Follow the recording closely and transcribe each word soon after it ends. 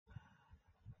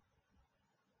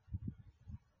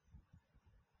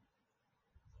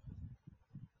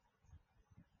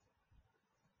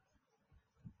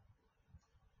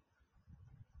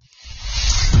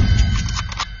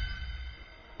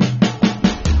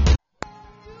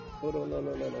Oh, no, no,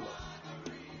 no, no, no.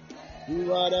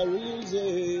 You are the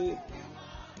reason.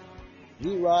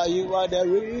 You are the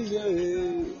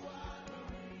reason.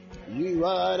 You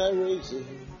are the reason.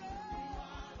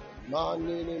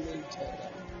 Mani ni mentera.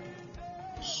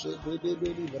 Shibidi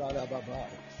bidi brada baba.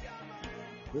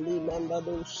 Bili manda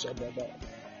do shababa.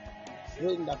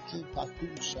 Rinda kipa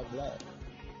kusha bla.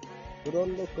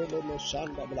 Rondo kono no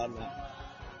shanda blana.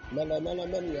 Mela mela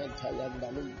menianta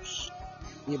yandalush.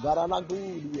 Ibarana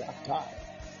gudi aka.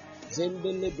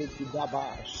 Zembele bekidaba.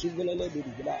 Shivele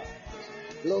bedibla.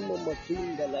 Lomo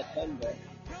matunda la tanda.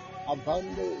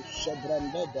 Abando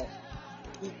shabrandada.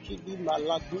 Ikidi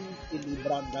maladu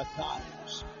ilibranda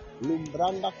kaios.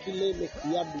 Lumbranda kile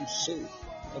mekiadu se.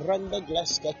 Randa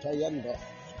glaska tayanda.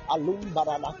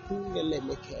 Alumbara la kungele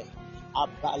meke.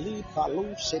 Abali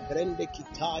palu sebrende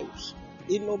kitaios.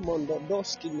 Ino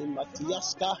mondodoski ni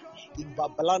matiaska.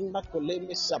 Ibablanda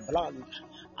koleme sablanda.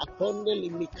 Akonde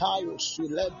limikayo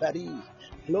sulebari.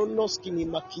 Klonoski ni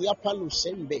makiapa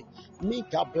lusembe.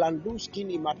 Mika blanduski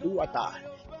ni maduata.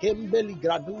 Kembeli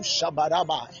gradu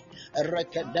shabaraba.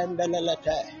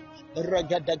 Rekedendelete.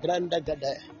 Regede grande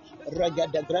gede.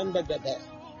 Regede grande gede.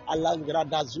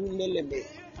 Alangrada zuneleme.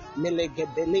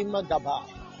 Melegedele gaba.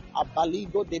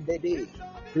 Abaligo de bede.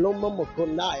 Plomo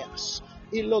mokonayas.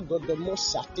 Ilogo de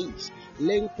mosatis.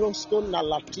 Lenkrosko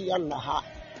nalatia naha.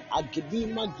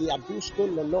 Agidima giadusko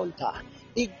nononta.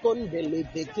 Ikon de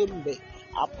lebekembe.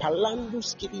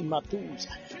 Apalandus kirimatus.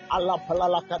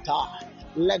 Alapalalakata.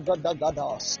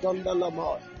 Legodagada.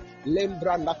 Skondalamo.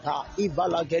 Lembrandaka.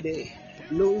 Ivalagede.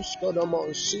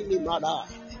 Luskonomon sinimada.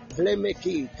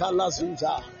 Flemeki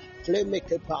kalazuza.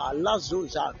 Flemekepa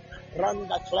lazuza.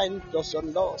 Randa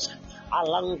klentosondos.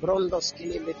 Alangrondos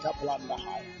kilimita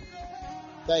blandahai.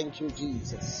 Thank you,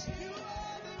 Jesus.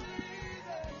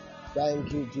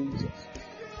 Thank you, Jesus.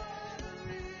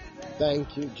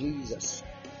 Thank you, Jesus.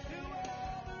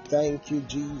 Thank you,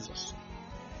 Jesus.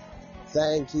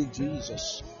 Thank you,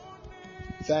 Jesus.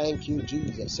 Thank you,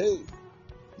 Jesus. Hey.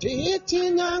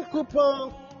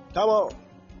 Come on.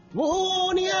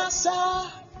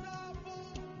 Muniasa.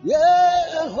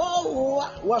 Yeah.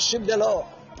 Worship the Lord.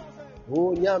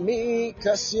 Unyami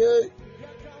kasye.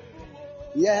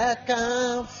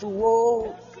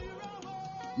 Yakafuo.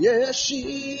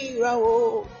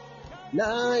 Yeshirawo.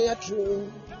 Na ya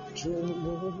true.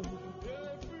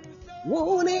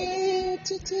 Muni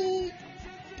titi.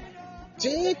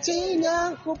 Titi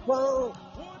nyankupon.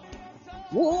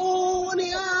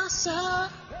 Muni asa.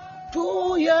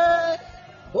 Tuye.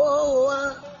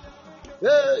 Hoa.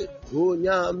 Hey.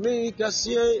 Unyami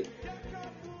kasye.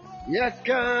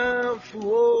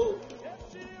 Yakafuo.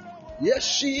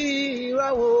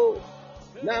 Yeshirawo.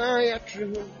 Na ya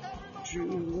true.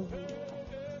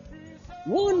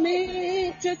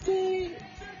 Muni titi.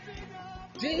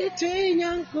 Titi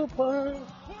nyankupa.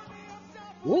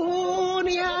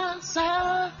 Muni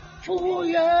asa.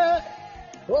 Fuye.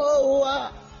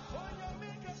 Hoa.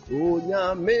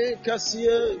 Unyame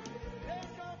kasye.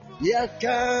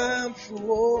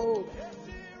 Yakafuo.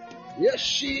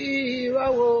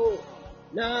 Yeshirawo.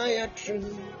 Na ya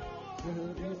true.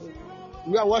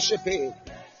 We are worshiping.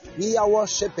 We are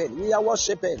worshiping. We are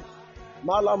worshiping.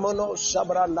 Malamono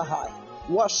Shabrandahai.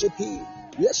 Worshiping.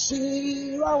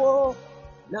 Yeshirawo.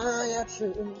 Na ya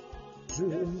true.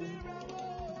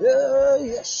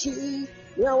 Yeshi.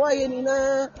 Yawaye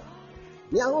nina.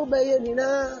 Yahubeye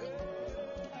nina.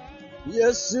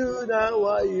 Yesu na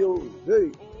wayo.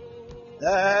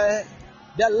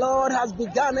 The Lord has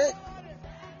begun it.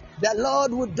 The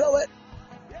Lord will do it.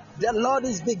 The Lord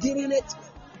is beginning it.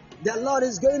 The Lord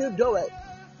is going to do it.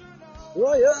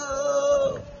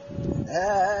 Oh,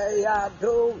 hey, I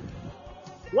do.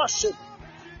 Worship.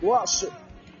 Worship.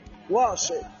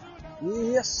 Worship.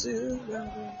 Yes,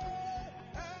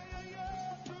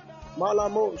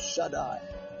 Malamo Shaddai.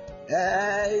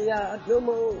 Hey, I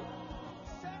do.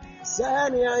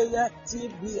 Sanya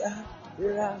Yatibia.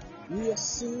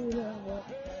 Yes,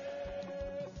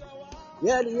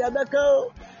 Yali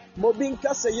Yabako.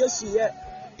 Mobinka say yes, yeah.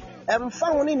 And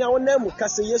found in our name,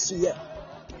 Kasa yes, yeah.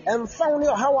 And found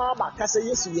your how about Kasa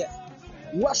yes, yeah.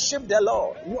 Worship the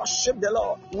Lord, worship the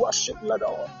Lord, worship the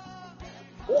Lord.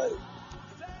 Hey.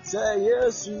 Say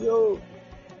yes, you.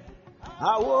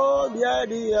 I will be a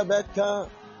dear Becca,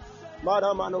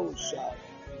 Madamanosha,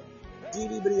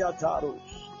 Dilibriataros.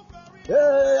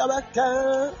 Hey,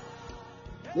 Abaka,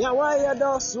 Niawaya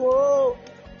Doswo,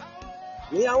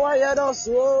 Niawaya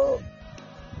Doswo,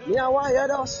 Niawaya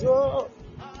Doswo.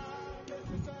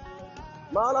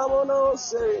 Malamono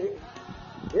say,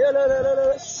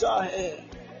 Yellow Shahe,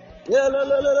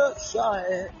 Yellow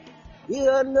Shahe,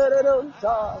 Yellow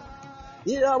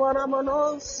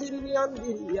Iamanamano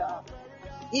Siriandia.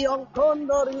 Ion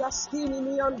Condoria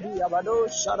Skiniandia Bado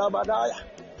Sharabadaya.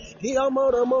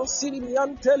 Iamoramo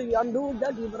Sirianteli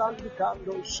Anduga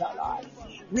Dibrandicando Shalai.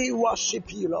 We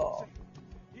worship you, Lord.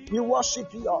 We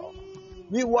worship you, Lord.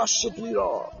 We worship you,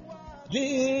 Lord.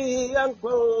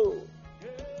 Gianco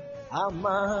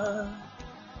Ama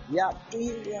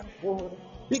Yakiako.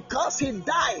 Because he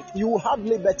died, you have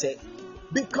liberty.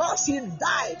 Because he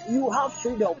died, you have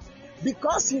freedom.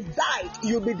 Because he died,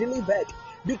 you'll be delivered.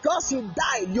 Because he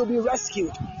died, you'll be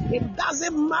rescued. It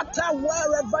doesn't matter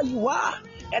wherever you are,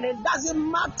 and it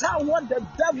doesn't matter what the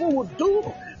devil will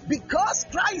do, because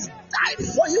Christ died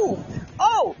for you.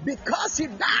 Oh, because he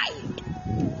died.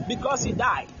 Because he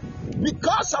died.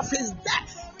 Because of his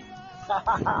death.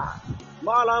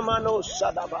 Malamano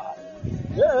Shadaba.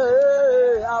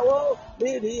 Hey, I will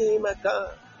be him again.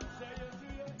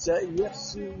 Say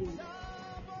yes.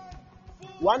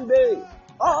 One day,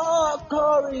 oh,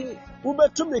 Corey,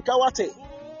 Ubetumikawate.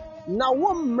 Now,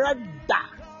 one murder.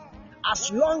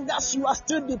 As long as you are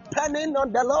still depending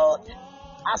on the Lord,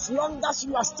 as long as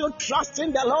you are still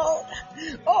trusting the Lord,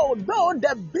 although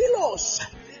the billows,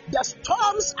 the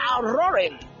storms are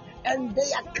roaring and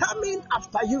they are coming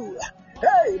after you,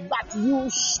 hey, but you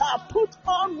shall put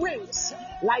on wings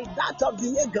like that of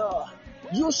the eagle.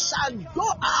 You shall go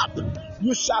up,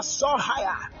 you shall soar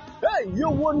higher. Hey, you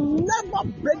will never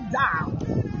break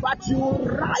down, but you will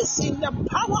rise in the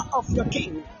power of your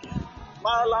King.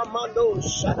 Malamando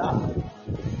Shada,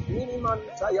 Miniman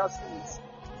Tayasis,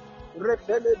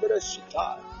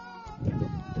 Repelebreshita,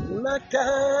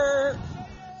 Maka,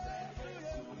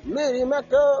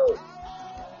 Mirimako,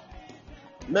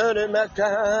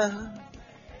 Merimaka,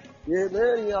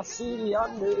 Yemeria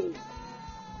Siriane,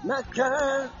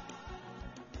 Maka.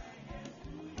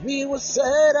 We will say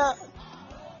that,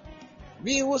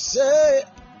 we will say,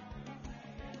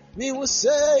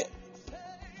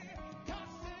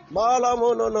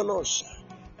 Malamononosha.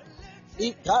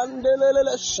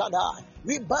 Ikandelele Shaddai.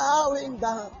 We bowing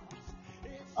down.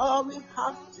 All we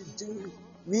have to do.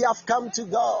 We have come to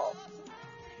God.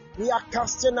 We are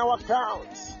casting our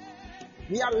crowns.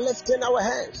 We are lifting our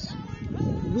hands.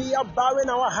 We are bowing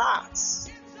our hearts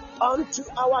unto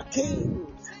our King.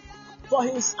 For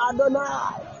he is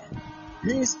Adonai.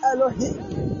 He is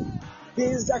Elohim. He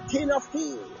is the King of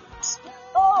Kings.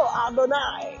 Oh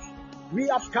Adonai. We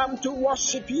have come to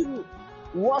worship you.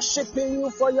 Worshiping you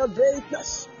for your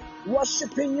greatness,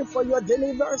 worshiping you for your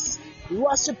deliverance,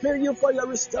 worshiping you for your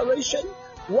restoration,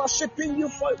 worshiping you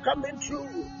for coming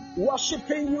through,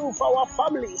 worshiping you for our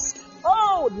families.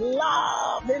 Oh,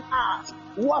 loving us,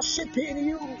 worshiping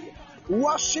you,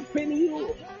 worshiping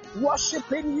you,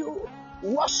 worshiping you,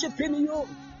 worshiping you,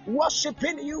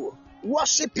 worshiping you,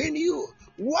 worshiping you,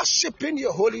 worshiping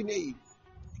your holy name.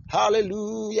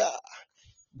 Hallelujah.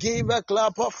 Give a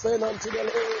clap of faith unto the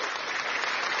Lord.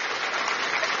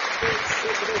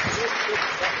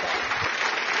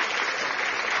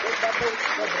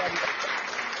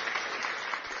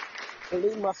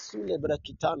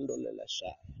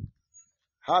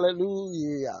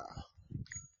 Hallelujah.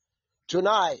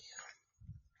 Tonight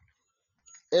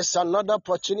is another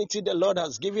opportunity the Lord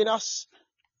has given us.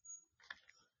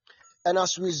 And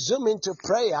as we zoom into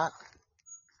prayer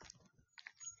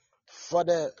for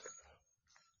the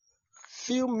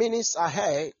few minutes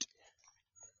ahead,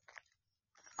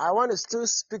 I want to still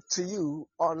speak to you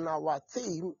on our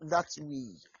theme that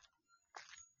we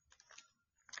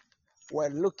were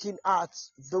looking at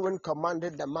during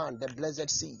Commanded the Man, the blessed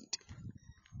seed.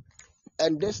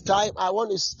 And this time I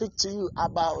want to speak to you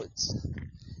about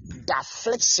the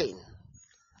affliction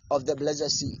of the blessed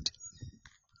seed.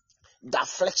 The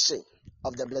affliction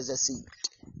of the blessed seed.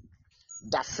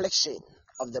 The affliction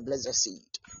of the blessed seed.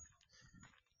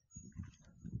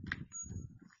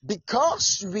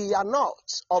 Because we are not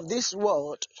of this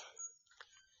world,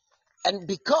 and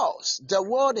because the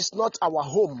world is not our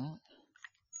home,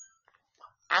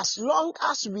 as long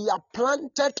as we are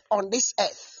planted on this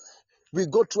earth, we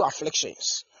go through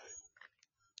afflictions.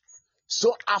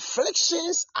 So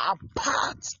afflictions are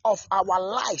part of our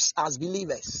lives as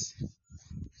believers.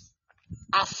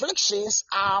 Afflictions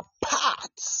are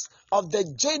part of the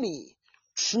journey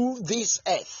through this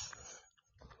earth.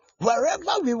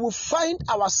 Wherever we will find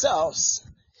ourselves,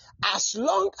 as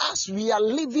long as we are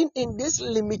living in this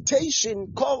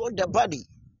limitation called the body,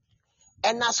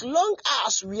 and as long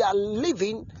as we are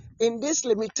living in this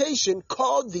limitation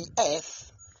called the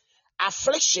earth,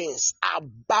 afflictions are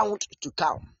bound to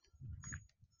come.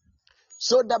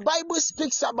 So the Bible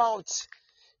speaks about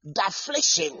the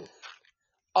affliction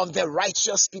of the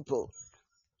righteous people.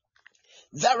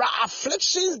 There are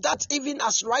afflictions that even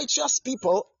as righteous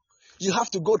people, you have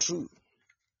to go through.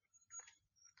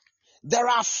 There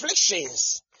are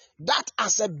afflictions that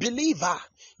as a believer,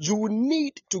 you will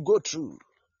need to go through.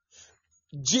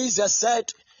 Jesus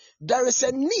said, there is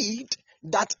a need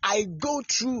that I go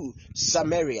through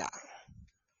Samaria.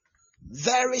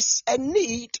 There is a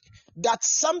need that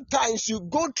sometimes you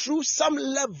go through some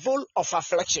level of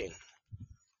affliction.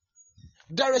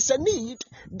 There is a need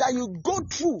that you go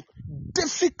through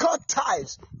difficult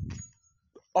times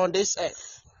on this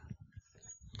earth.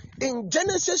 In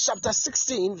Genesis chapter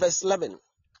 16, verse 11,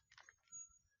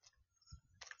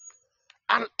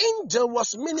 an angel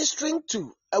was ministering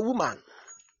to a woman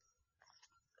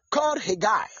called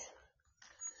Haggai.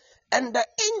 And the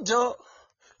angel,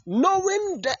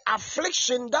 knowing the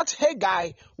affliction that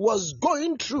Haggai was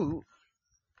going through,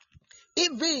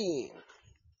 even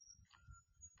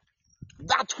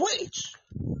that which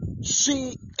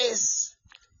she is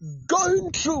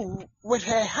going through with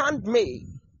her handmaid,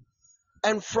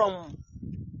 and from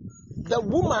the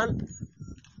woman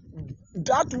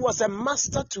that was a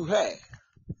master to her,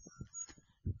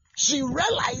 she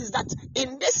realized that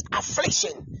in this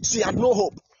affliction, she had no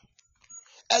hope.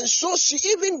 And so she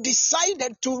even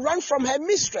decided to run from her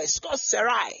mistress, called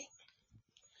Sarai.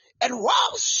 And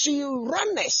while she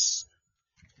runneth,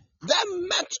 there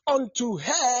met unto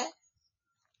her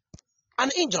an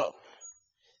angel.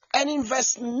 And in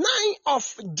verse 9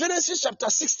 of Genesis chapter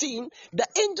 16, the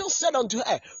angel said unto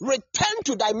her, return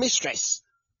to thy mistress,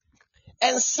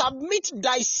 and submit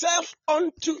thyself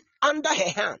under her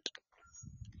hand.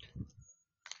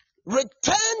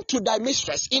 Return to thy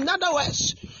mistress. In other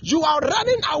words, you are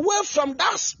running away from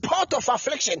that spot of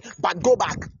affliction, but go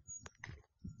back.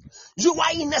 You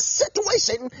are in a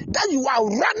situation that you are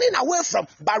running away from,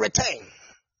 but return.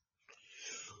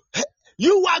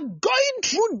 You are going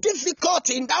through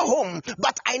difficulty in that home,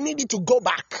 but I need you to go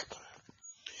back.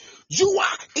 You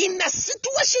are in a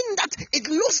situation that it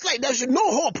looks like there's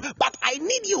no hope, but I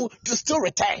need you to still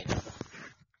return.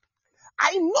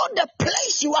 I know the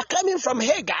place you are coming from,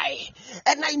 Haggai,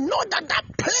 and I know that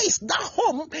place, that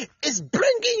home, is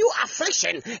bringing you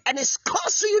affliction and is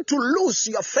causing you to lose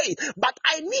your faith. But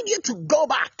I need you to go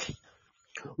back.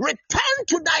 Return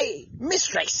to thy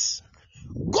mistress.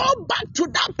 Go back to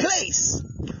that place.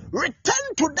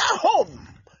 Return to that home.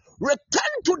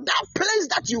 Return to that place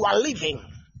that you are living.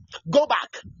 Go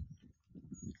back.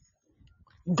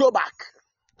 Go back.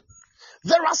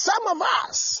 There are some of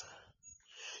us,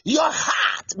 your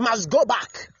heart must go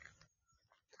back.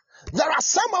 There are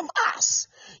some of us,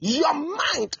 your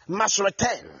mind must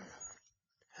return.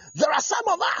 There are some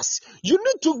of us, you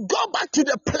need to go back to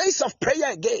the place of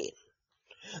prayer again.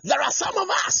 There are some of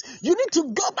us, you need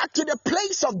to go back to the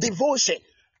place of devotion.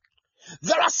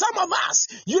 There are some of us,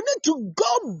 you need to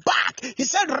go back. He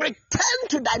said, return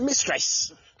to thy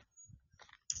mistress.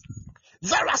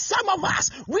 There are some of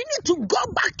us, we need to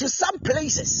go back to some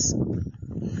places.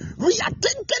 We are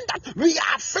thinking that we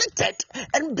are afflicted,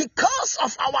 and because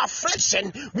of our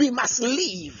affliction, we must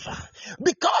leave.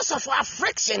 Because of our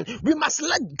affliction, we must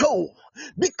let go.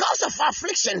 Because of our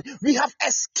affliction, we have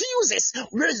excuses,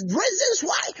 reasons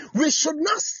why we should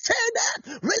not stay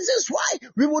there, reasons why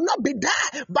we will not be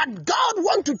there. But God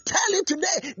wants to tell you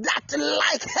today that,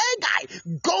 like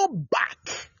Haggai, go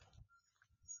back.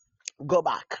 Go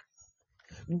back.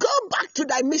 Go back to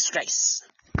thy mistress.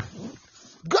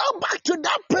 Go back to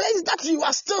that place that you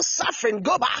are still suffering.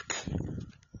 Go back.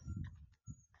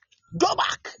 Go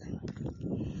back.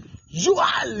 You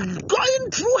are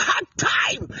going through hard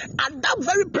time at that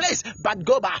very place, but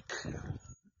go back.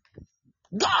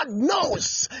 God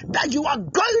knows that you are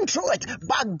going through it,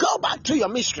 but go back to your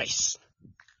mistress.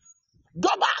 Go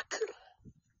back.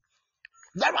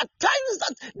 There are times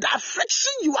that the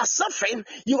affliction you are suffering,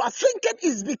 you are thinking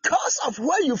is because of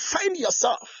where you find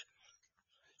yourself.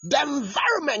 The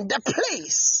environment, the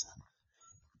place.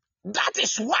 That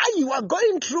is why you are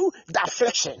going through the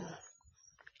affliction.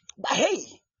 But hey,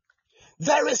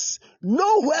 there is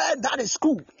nowhere that is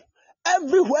cool.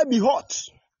 Everywhere be hot.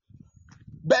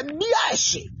 But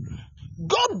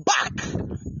go back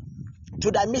to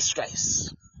thy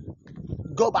mistress.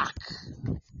 Go back.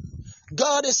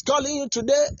 God is calling you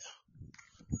today.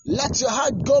 Let your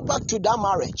heart go back to that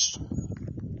marriage.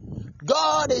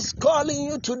 God is calling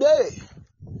you today.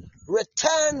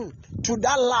 Return to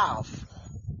that love.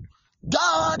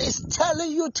 God is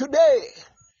telling you today,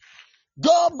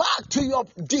 go back to your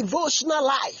devotional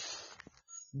life.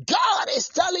 God is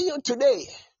telling you today,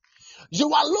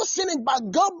 you are losing it,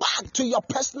 but go back to your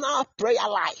personal prayer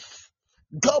life.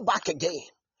 Go back again.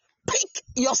 Pick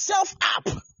yourself up.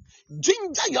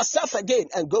 Ginger yourself again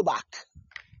and go back.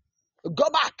 Go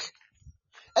back.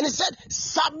 And he said,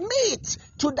 submit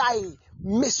to thy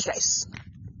mistress.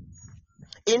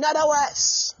 In other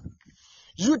words,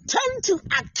 you tend to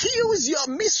accuse your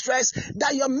mistress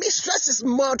that your mistress is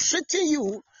maltreating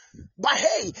you. But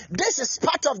hey, this is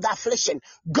part of the affliction.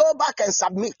 Go back and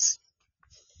submit.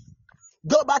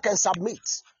 Go back and submit.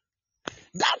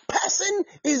 That person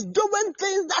is doing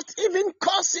things that even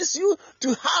causes you to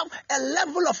have a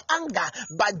level of anger.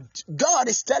 But God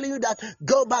is telling you that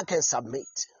go back and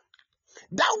submit.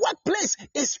 That workplace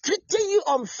is treating you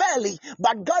unfairly,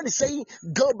 but God is saying,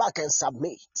 go back and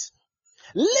submit.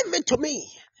 Leave it to me.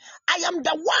 I am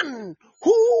the one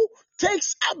who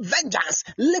takes up vengeance.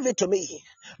 Leave it to me.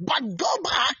 But go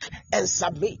back and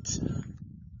submit.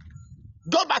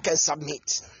 Go back and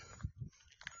submit.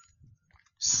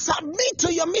 Submit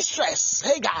to your mistress.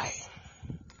 Hey, guy.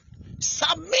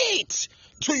 Submit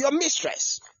to your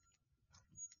mistress.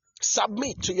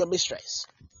 Submit to your mistress.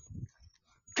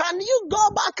 Can you go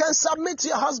back and submit to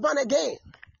your husband again?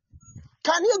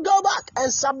 Can you go back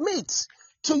and submit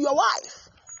to your wife?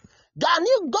 Can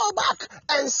you go back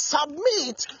and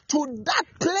submit to that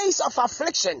place of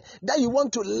affliction that you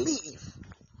want to leave?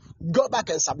 Go back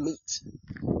and submit.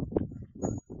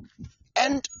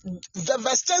 And the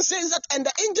verse 10 says that, and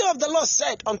the angel of the Lord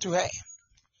said unto her,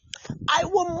 I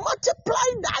will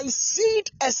multiply thy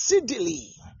seed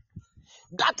exceedingly,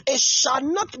 that it shall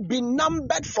not be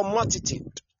numbered for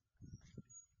multitude.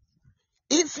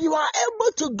 If you are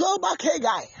able to go back, hey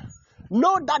guy,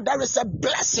 know that there is a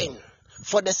blessing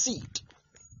for the seed.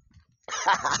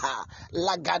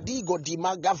 Lagadi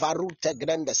godimaga varute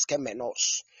grandes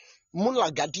kemenos. Mun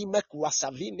lagadi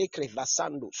mekwasavine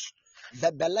crevasandos.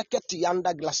 Vebeleketi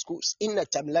yanda glaskus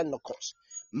inetemlenokos.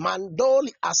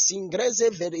 Mandoli asingreze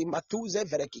verimatuze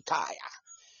verekikaya.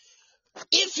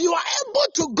 If you are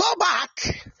able to go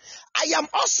back, I am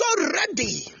also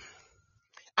ready.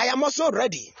 I am also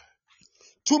ready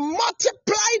to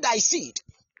multiply thy seed.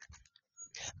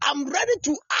 I'm ready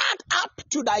to add up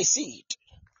to thy seed.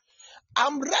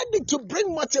 I'm ready to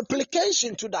bring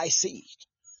multiplication to thy seed.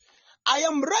 I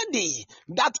am ready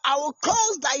that I will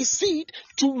cause thy seed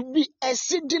to be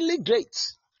exceedingly great.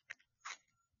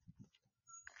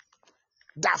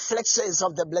 The afflictions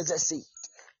of the blessed seed.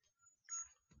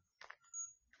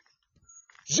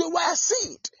 You were a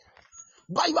seed,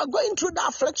 but you are going through the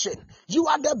affliction. You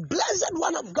are the blessed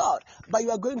one of God, but you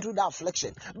are going through the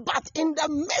affliction. But in the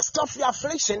midst of your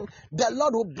affliction, the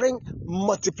Lord will bring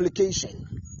multiplication.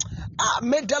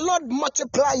 May the Lord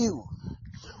multiply you.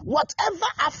 Whatever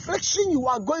affliction you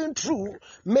are going through,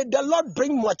 may the Lord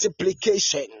bring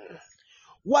multiplication.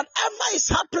 Whatever is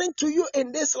happening to you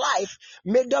in this life,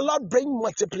 may the Lord bring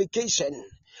multiplication.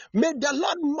 May the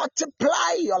Lord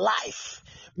multiply your life.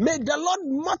 May the Lord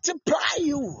multiply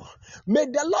you. May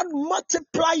the Lord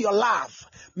multiply your love.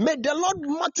 May the Lord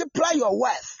multiply your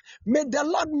wealth. May the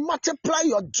Lord multiply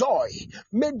your joy.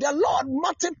 May the Lord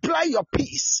multiply your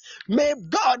peace. May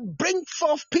God bring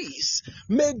forth peace.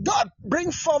 May God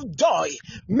bring forth joy.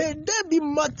 May there be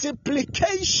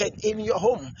multiplication in your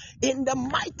home in the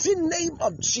mighty name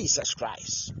of Jesus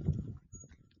Christ.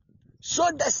 So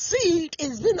the seed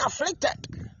is being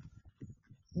afflicted.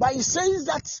 But he says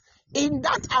that in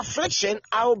that affliction,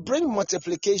 I will bring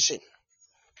multiplication.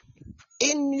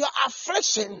 In your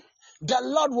affliction, the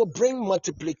Lord will bring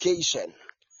multiplication.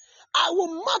 I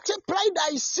will multiply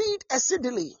thy seed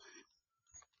exceedingly.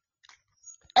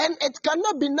 And it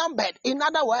cannot be numbered. In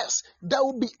other words, there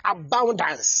will be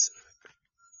abundance.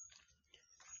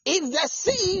 If the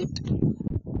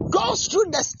seed goes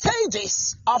through the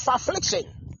stages of affliction,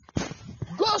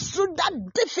 goes through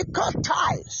that difficult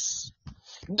times,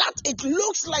 that it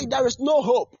looks like there is no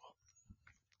hope,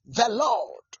 the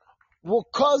Lord will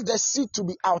cause the seed to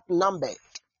be outnumbered.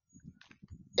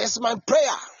 It's my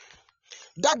prayer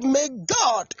that may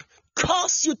God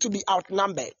cause you to be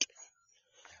outnumbered.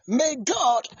 May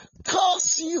God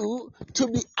cause you to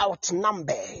be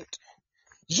outnumbered.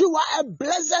 You are a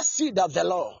blessed seed of the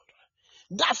Lord.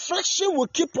 The affliction will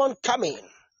keep on coming,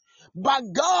 but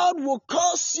God will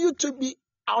cause you to be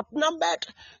outnumbered.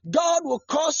 God will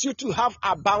cause you to have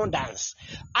abundance.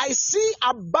 I see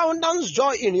abundance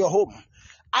joy in your home.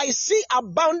 I see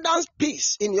abundance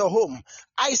peace in your home.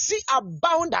 I see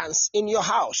abundance in your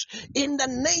house. In the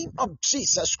name of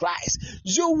Jesus Christ,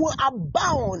 you will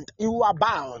abound. You will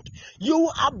abound. You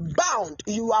will abound.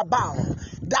 You will abound.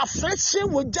 The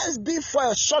affliction will just be for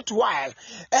a short while,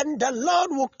 and the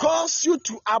Lord will cause you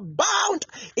to abound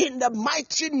in the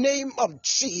mighty name of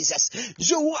Jesus.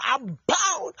 You will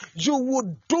abound. You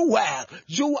will do well.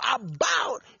 You will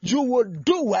abound. You will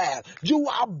do well. You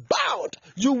will abound.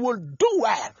 You will do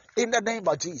well in the name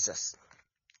of Jesus.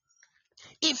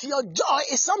 If your joy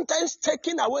is sometimes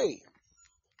taken away,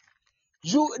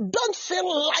 you don't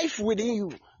feel life within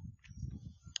you.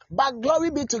 But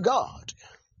glory be to God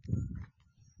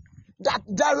that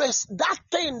there is that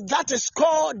thing that is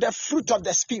called the fruit of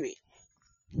the Spirit,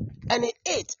 and in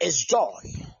it is joy.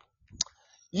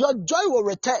 Your joy will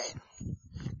return.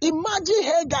 Imagine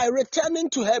Hagar returning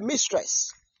to her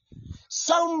mistress,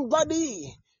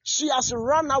 somebody she has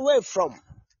run away from,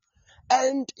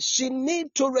 and she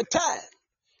need to return.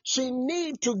 She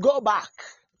need to go back.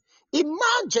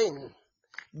 Imagine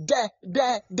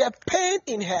the pain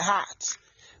in her heart.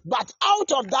 But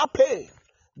out of that pain,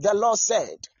 the Lord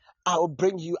said, I will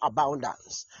bring you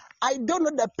abundance. I don't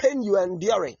know the pain you are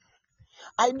enduring.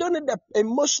 I don't know the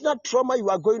emotional trauma you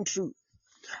are going through.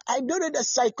 I don't know the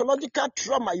psychological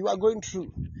trauma you are going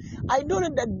through. I don't know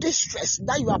the distress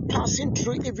that you are passing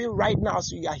through even right now,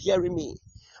 so you are hearing me.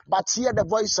 But hear the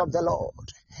voice of the Lord.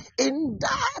 In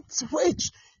that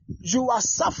which you are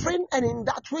suffering and in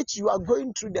that which you are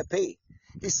going through the pain,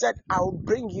 He said, I will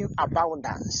bring you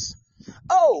abundance.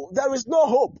 Oh, there is no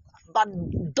hope, but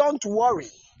don't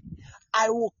worry. I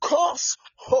will cause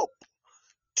hope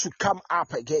to come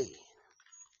up again.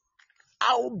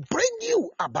 I will bring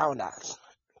you abundance.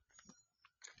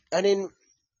 And in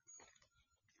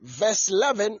verse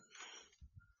 11,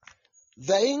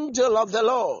 the angel of the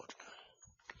Lord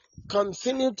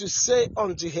continued to say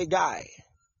unto Haggai,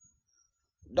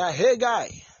 that Haggai,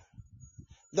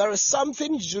 there is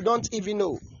something you don't even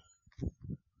know.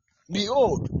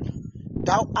 Behold,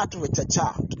 thou art with a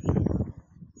child.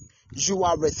 You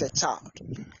are with a child.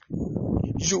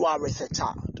 You are with a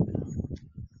child.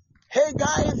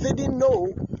 Haggai didn't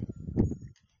know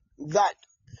that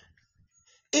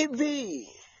even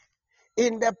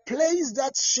in the place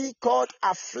that she called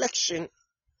affliction,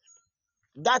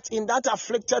 that in that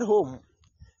afflicted home,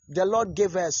 the Lord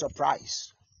gave her a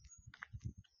surprise.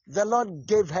 The Lord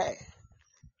gave her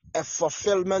a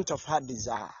fulfillment of her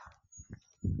desire.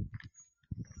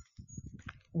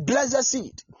 Blessed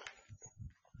seed.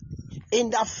 In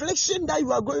the affliction that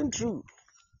you are going through,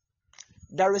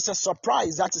 there is a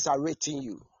surprise that is awaiting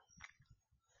you.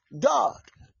 God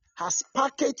has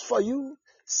packaged for you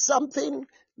something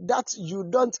that you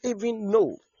don't even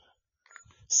know.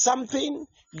 Something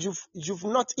you've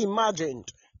not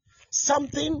imagined.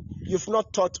 Something you've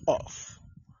not thought of.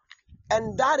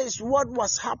 And that is what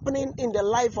was happening in the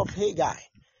life of Haggai.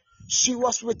 She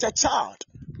was with a child.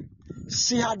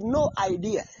 She had no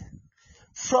idea.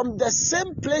 From the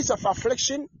same place of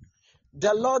affliction,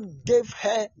 the Lord gave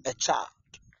her a child.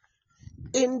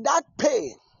 In that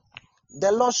pain,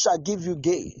 the Lord shall give you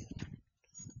gain.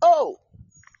 Oh,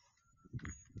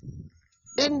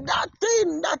 in that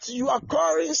thing that you are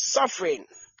calling suffering,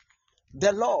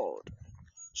 the Lord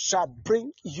shall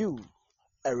bring you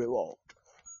a reward.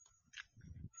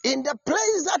 In the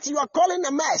place that you are calling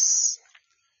a mess,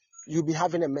 you'll be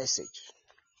having a message.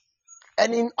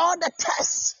 And in all the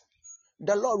tests,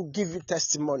 the Lord will give you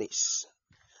testimonies.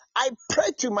 I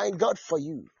pray to my God for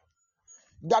you,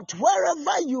 that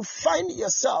wherever you find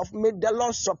yourself, may the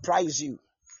Lord surprise you.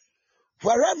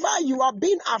 Wherever you are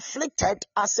being afflicted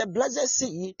as a blessed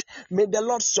seed, may the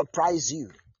Lord surprise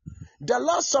you. The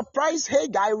Lord surprised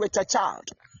Haggai with a child.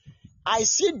 I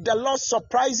see the Lord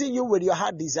surprising you with your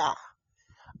heart desire.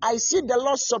 I see the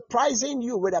Lord surprising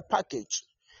you with a package.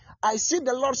 I see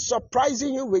the Lord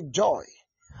surprising you with joy.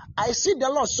 I see the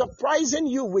Lord surprising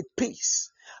you with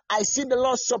peace. I see the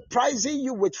Lord surprising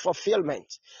you with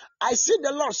fulfillment. I see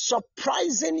the Lord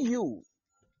surprising you.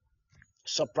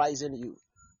 Surprising you.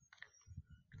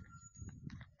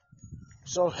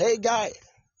 So Haggai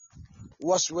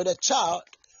was with a child,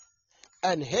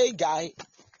 and Haggai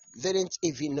didn't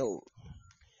even know.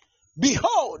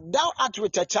 Behold, thou art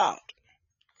with a child,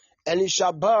 and he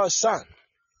shall bear a son,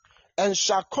 and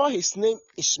shall call his name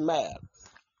Ishmael,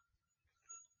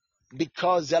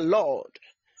 because the Lord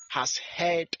has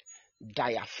heard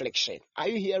thy affliction. Are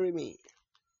you hearing me?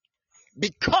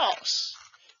 Because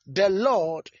the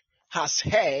Lord has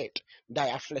heard thy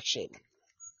affliction.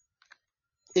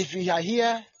 If you are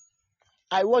here,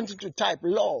 I want you to type,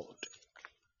 Lord,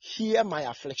 hear my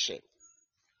affliction.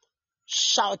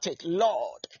 Shout it,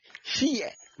 Lord, hear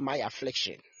my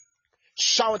affliction.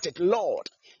 Shout it, Lord,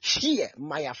 hear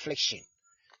my affliction.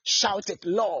 Shout it,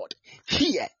 Lord,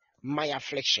 hear my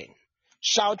affliction.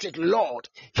 Shout it, Lord,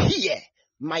 hear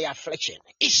my affliction.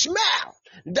 Ishmael,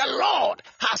 the Lord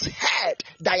has heard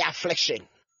thy affliction.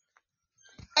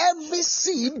 Every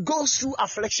seed goes through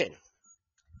affliction.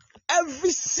 Every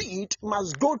seed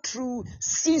must go through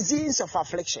seasons of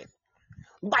affliction.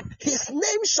 But his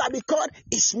name shall be called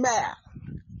Ishmael.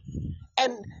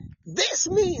 And This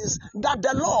means that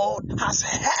the Lord has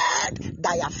heard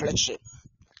thy affliction.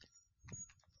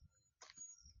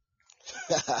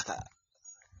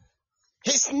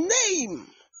 His name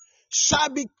shall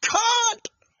be called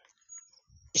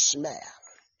Ishmael,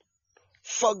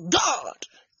 for God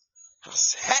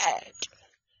has heard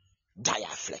thy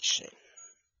affliction.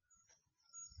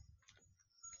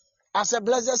 As a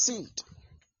blessed seed,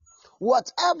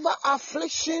 whatever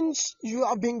afflictions you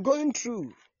have been going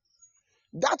through,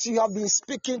 that you have been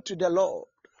speaking to the Lord,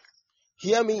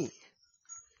 hear me,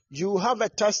 you have a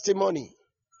testimony,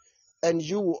 and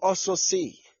you will also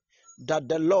say that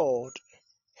the Lord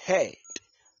heard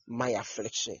my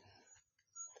affliction.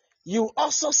 You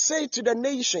also say to the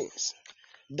nations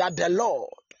that the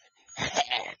Lord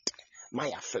heard my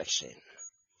affliction.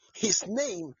 His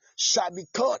name shall be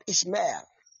called Ishmael,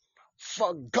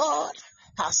 for God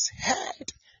has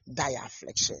heard thy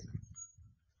affliction.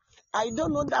 I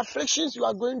don't know the afflictions you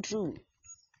are going through.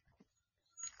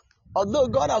 Although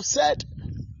God has said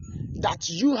that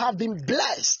you have been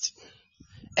blessed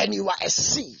and you are a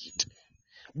seed,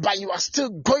 but you are still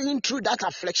going through that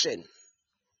affliction.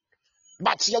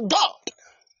 But your God,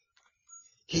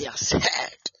 He has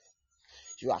heard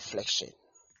your affliction.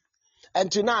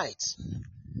 And tonight,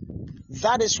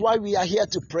 that is why we are here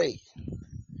to pray.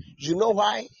 You know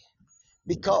why?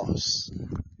 Because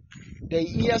the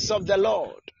ears of the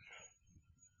Lord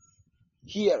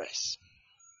hear us.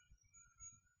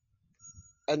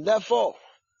 And therefore,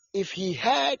 if He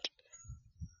heard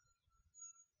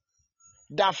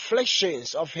the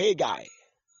afflictions of Haggai,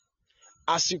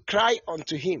 as you cry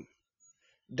unto Him,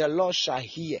 the Lord shall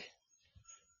hear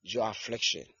your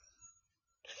affliction.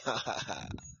 The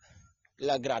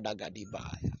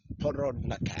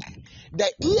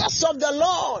ears of the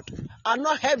Lord are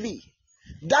not heavy,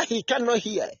 that He cannot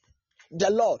hear. The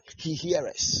Lord, He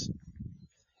hears.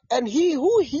 And He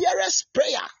who hears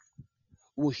prayer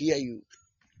will hear you.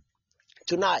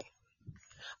 Tonight,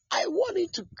 I want you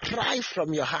to cry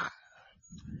from your heart.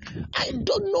 I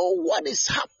don't know what is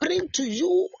happening to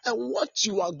you and what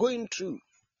you are going through.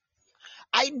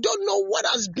 I don't know what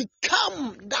has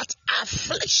become that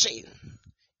affliction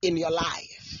in your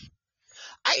life.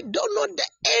 I don't know the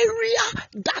area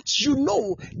that you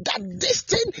know that this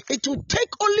thing, it will take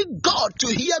only God to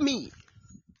hear me.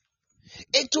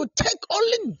 It will take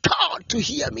only God to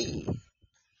hear me.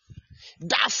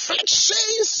 The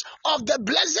afflictions of the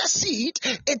blessed seed,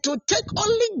 it will take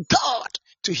only God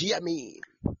to hear me.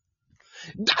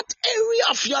 That area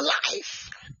of your life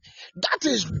that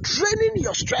is draining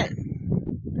your strength,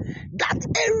 that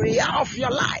area of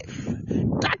your life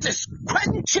that is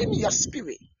quenching your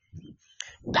spirit,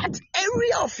 that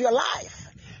area of your life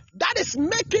that is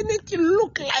making it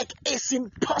look like it's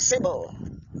impossible.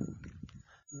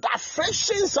 The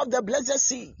afflictions of the blessed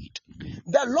seed,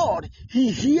 the Lord,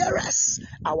 He hears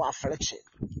our affliction.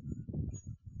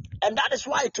 And that is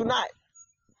why tonight,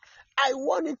 I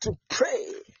want you to pray.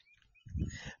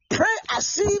 Pray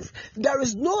as if there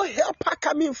is no helper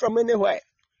coming from anywhere.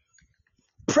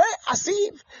 Pray as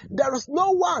if there is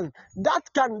no one that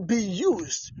can be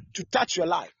used to touch your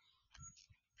life.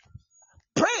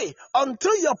 Pray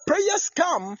until your prayers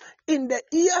come in the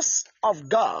ears of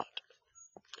God.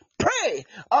 Pray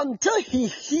until He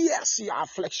hears your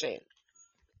affliction.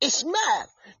 Ishmael,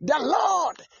 the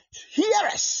Lord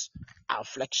hears our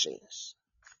afflictions.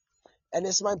 And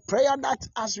it's my prayer that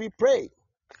as we pray,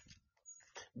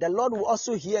 the Lord will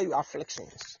also hear your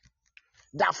afflictions.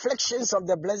 The afflictions of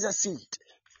the blessed seed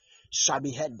shall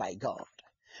be heard by God.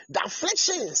 The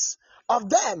afflictions of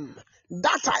them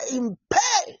that are in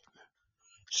pain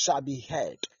shall be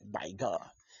heard by God.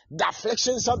 The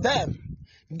afflictions of them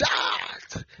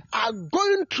that are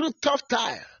going through tough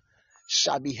time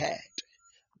shall be heard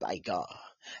by God.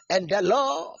 And the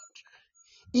Lord,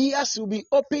 ears will be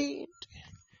opened.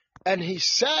 And He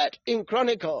said in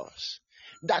Chronicles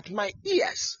that my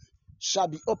ears shall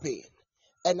be opened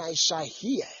and I shall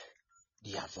hear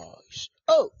their voice.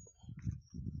 Oh,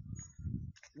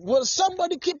 will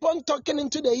somebody keep on talking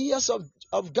into the ears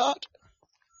of God?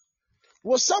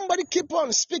 Will somebody keep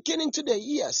on speaking into the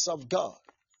ears of God?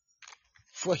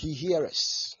 For He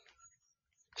hears.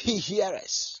 He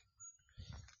hears.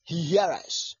 He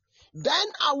hears. Then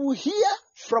I will hear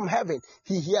from heaven.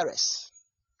 He hears.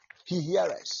 He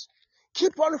hears.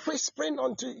 Keep on whispering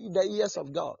unto the ears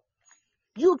of God.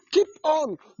 You keep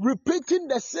on repeating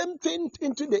the same thing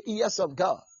into the ears of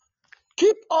God.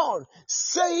 Keep on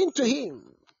saying to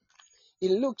Him.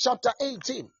 In Luke chapter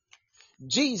 18,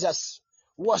 Jesus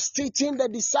was teaching the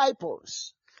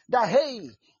disciples that, hey,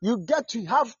 you get to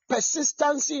have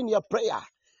persistency in your prayer.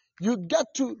 You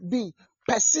get to be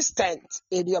persistent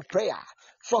in your prayer.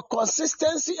 For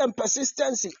consistency and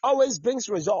persistency always brings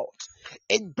results.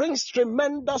 It brings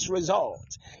tremendous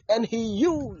results. And he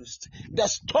used the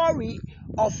story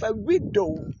of a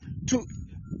widow to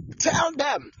tell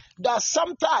them that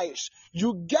sometimes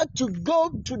you get to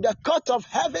go to the court of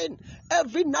heaven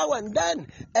every now and then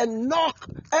and knock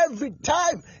every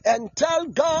time and tell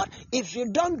God, if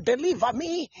you don't deliver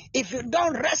me, if you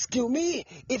don't rescue me,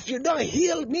 if you don't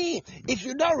heal me, if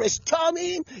you don't restore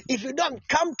me, if you don't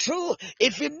come through,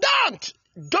 if you don't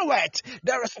do it,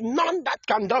 there is none that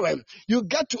can do it. You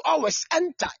get to always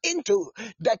enter into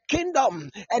the kingdom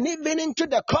and even into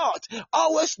the court,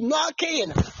 always knocking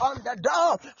on the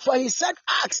door. For he said,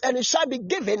 ask and it shall be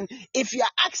given. If you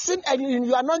are asking and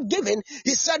you are not given,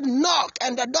 he said, knock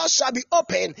and the door shall be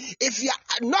open. If you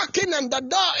are knocking and the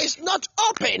door is not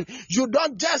open, you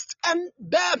don't just end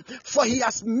there, for he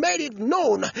has made it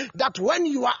known that when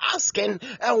you are asking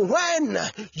and when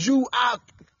you are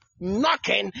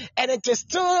knocking and it is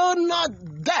still not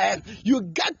there, you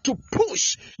get to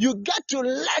push, you get to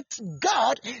let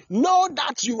God know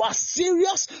that you are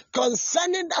serious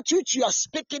concerning that which you are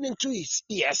speaking into his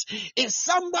ears. If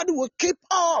somebody will keep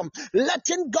on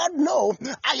letting God know,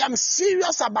 I am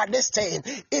serious about this thing.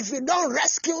 If you don't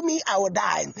rescue me, I will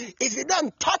die. If you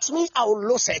don't touch me, I will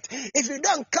lose it. If you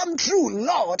don't come through,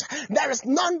 Lord, there is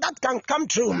none that can come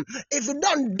through. If you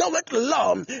don't do it,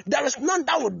 Lord, there is none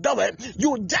that will do it.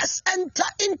 You just enter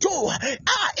into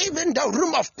even the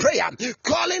room of prayer,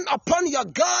 calling upon your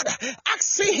God,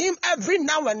 asking him every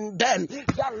now and then,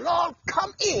 the Lord,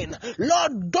 come in.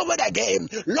 Lord, do it again.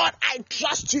 Lord, I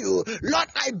trust you. Lord,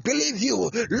 I believe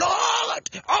you. Lord,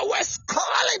 always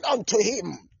calling unto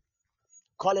him.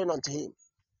 Calling unto him.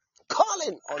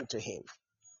 Calling unto him.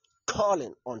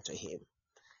 Calling unto him.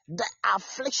 The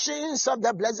afflictions of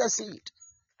the blessed seed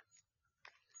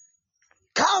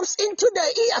comes into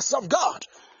the ears of God.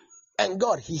 And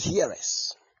God, he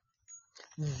hears.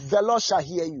 The Lord shall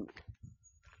hear you.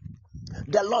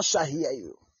 The Lord shall hear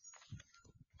you.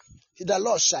 The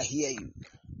Lord shall hear you.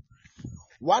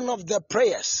 One of the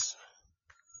prayers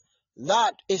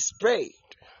that is prayed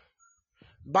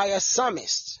by a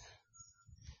psalmist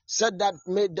said that,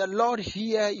 may the Lord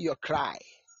hear your cry.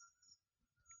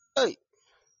 Hey,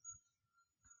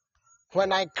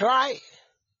 when I cry,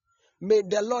 may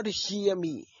the Lord hear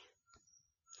me.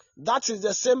 That is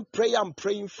the same prayer I'm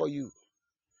praying for you.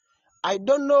 I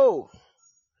don't know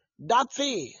that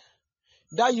thing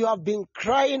that you have been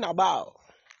crying about,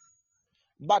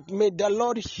 but may the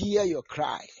Lord hear your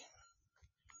cry.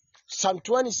 Psalm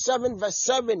 27 verse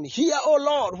 7, hear, O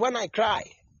Lord, when I cry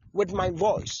with my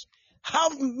voice.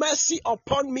 Have mercy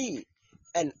upon me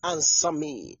and answer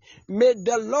me. May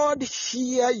the Lord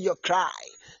hear your cry.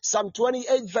 Psalm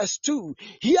 28 verse 2,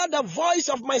 hear the voice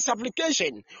of my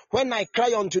supplication when I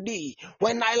cry unto thee,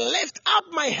 when I lift up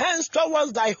my hands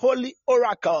towards thy holy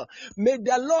oracle. May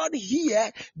the Lord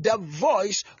hear the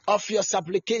voice of your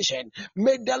supplication.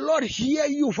 May the Lord hear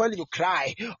you when you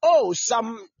cry. Oh,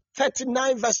 Psalm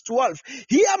 39 verse 12,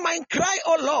 hear my cry,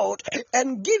 O Lord,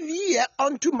 and give ear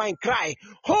unto my cry.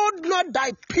 Hold not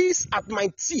thy peace at my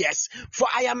tears, for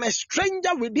I am a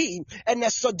stranger with thee, and a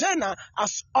sojourner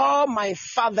as all my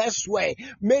fathers were.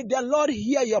 May the Lord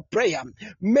hear your prayer.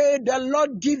 May the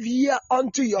Lord give ear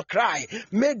unto your cry.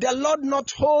 May the Lord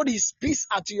not hold his peace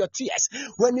at your tears.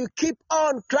 When you keep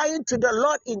on crying to the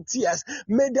Lord in tears,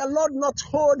 may the Lord not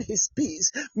hold his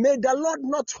peace. May the Lord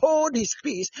not hold his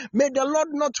peace. May the Lord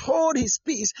not hold his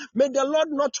peace. May the Lord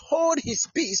not hold his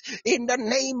peace in the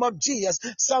name of Jesus.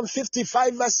 Psalm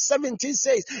 55 verse 17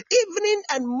 says, evening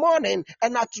and morning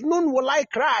and at noon will I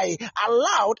cry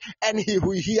aloud, and he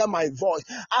will hear my voice.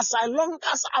 As long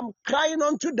as I'm crying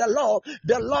unto the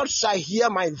Lord shall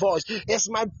hear my voice. It's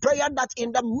my prayer that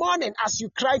in the morning as you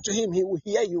cry to him, he will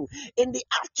hear you. In the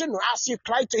afternoon as you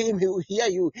cry to him, he will hear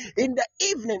you. In the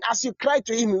evening as you cry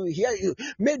to him, he will hear you.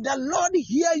 May the Lord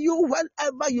hear you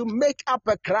whenever you make up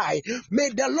a cry. May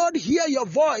the Lord hear your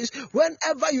voice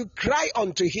whenever you cry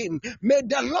unto him. May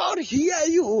the Lord hear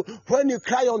you when you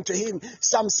cry unto him.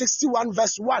 Psalm 61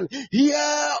 verse 1.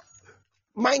 Hear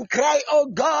my cry, O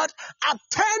God,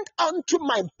 attend unto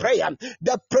my prayer.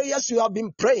 The prayers you have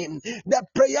been praying, the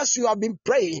prayers you have been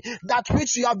praying, that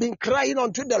which you have been crying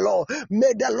unto the Lord,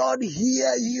 may the Lord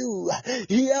hear you.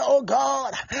 Hear, O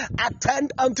God,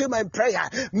 attend unto my prayer.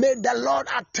 May the Lord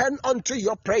attend unto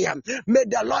your prayer. May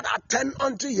the Lord attend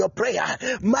unto your prayer.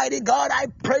 Mighty God, I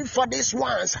pray for these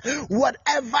ones,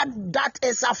 whatever that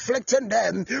is afflicting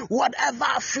them, whatever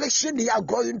affliction they are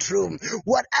going through,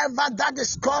 whatever that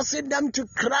is causing them to to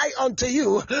cry unto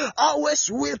you, always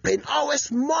weeping,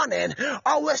 always mourning,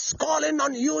 always calling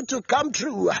on you to come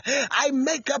through. I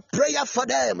make a prayer for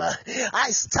them.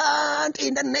 I stand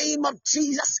in the name of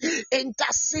Jesus,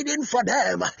 interceding for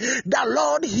them. The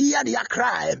Lord hear their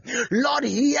cry. Lord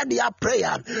hear their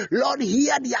prayer. Lord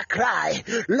hear their cry.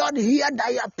 Lord hear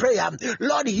their prayer.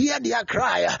 Lord hear their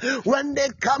cry. When they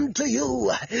come to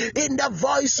you in the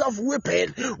voice of weeping,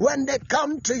 when they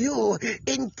come to you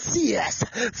in tears,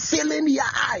 filling their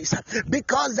eyes,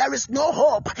 because there is no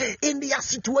hope in their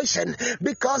situation,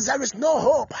 because there is no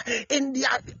hope in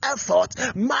their effort.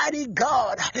 Mighty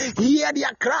God, hear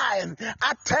their cry,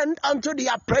 attend unto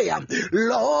their prayer.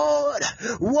 Lord,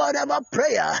 whatever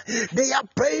prayer they are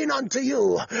praying unto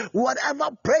you, whatever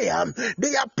prayer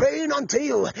they are praying unto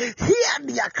you, hear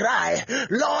their cry.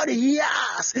 Lord, hear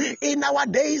us in our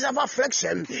days of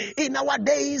affliction, in our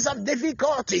days of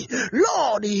difficulty.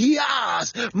 Lord, hear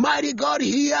us. Mighty God,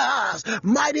 hear us.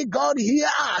 Mighty God, hear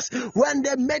us when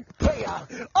they make prayer.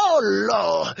 Oh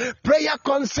Lord, prayer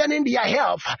concerning their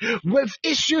health, with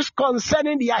issues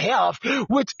concerning their health,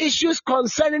 with issues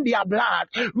concerning their blood,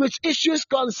 with issues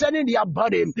concerning their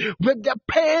body, with the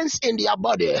pains in their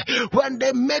body. When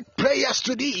they make prayers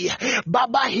to thee,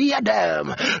 Baba, hear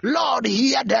them. Lord,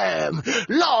 hear them.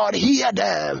 Lord, hear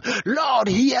them. Lord,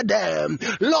 hear them.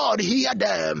 Lord, hear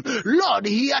them. Lord,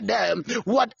 hear them.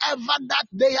 Whatever that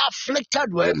they are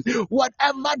afflicted with,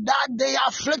 whatever that they are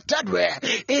afflicted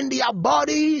with in their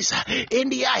bodies, in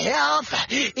their health,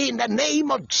 in the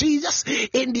name of Jesus,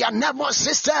 in their nervous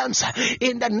systems,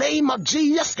 in the name of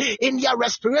Jesus, in their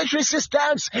respiratory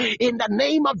systems, in the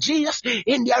name of Jesus,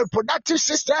 in their reproductive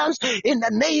systems, in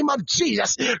the name of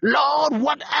Jesus. Lord,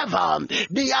 whatever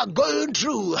they are going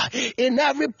through in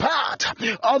every part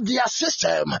of their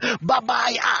system, Baba,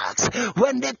 I ask,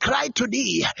 when they cry to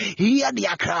thee, hear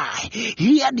their cry,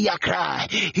 hear their cry,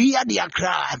 hear their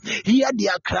cry, hear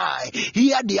their cry,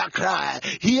 hear their cry,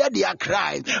 hear their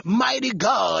cry. Mighty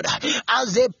God,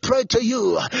 as they pray to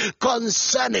you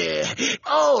concerning,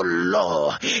 oh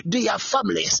Lord, their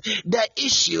families, the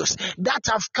issues that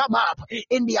have come up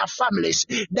in their families,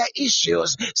 the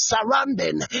issues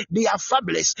surrounding their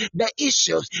families, the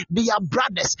issues their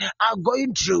brothers are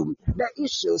going through, the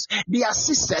issues their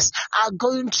sisters are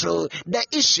going through, the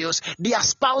issues their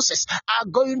spouses are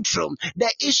going through,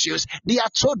 the issues their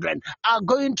children are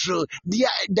going through, the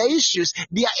issues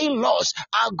their in-laws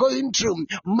are going through.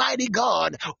 Mighty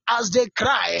God, as they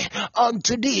cry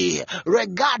unto thee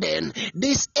regarding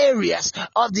these areas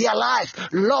of their life,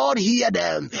 Lord, hear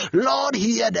them. Lord,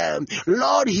 hear them.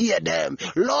 Lord, hear them.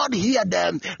 Lord, hear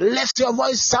them. Lift your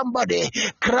voice, somebody.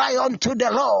 Cry unto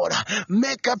the Lord.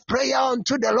 Make a prayer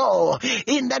unto the Lord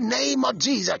in the name of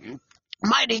Jesus.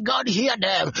 Mighty God, hear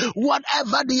them.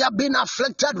 Whatever they have been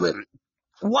afflicted with,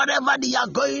 whatever they are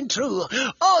going through,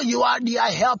 oh, you are their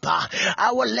helper.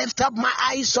 I will lift up my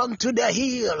eyes unto the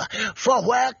hill, for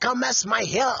where cometh my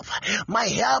help? My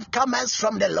help cometh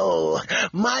from the Lord.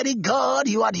 Mighty God,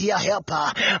 you are their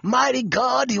helper. Mighty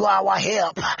God, you are our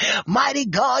help. Mighty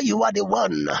God, you are the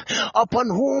one upon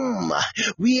whom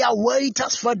we await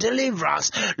us for deliverance.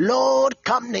 Lord,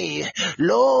 come near.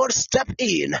 Lord, step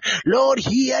in. Lord,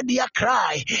 hear their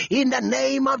cry in the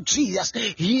name of Jesus.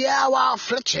 Hear our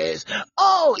afflictions.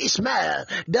 Oh, Ishmael,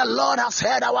 the Lord has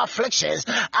heard our afflictions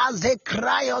as they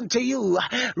cry unto you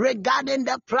regarding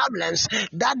the problems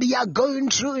that they are going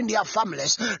through in their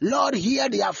families. Lord, hear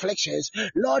their afflictions.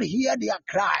 Lord, hear their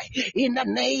cry in the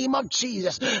name of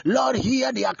Jesus. Lord,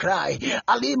 hear their cry.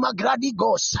 Alima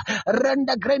gradigos,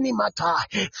 renda grenimata,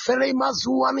 ferima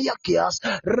zuaniakias,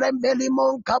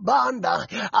 rembelimon kabanda,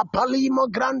 apalimo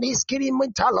grandis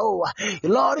kirimitalo.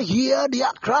 Lord, hear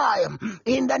their cry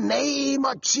in the name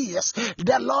of Jesus.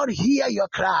 The Lord hear your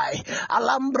cry.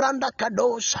 Alambranda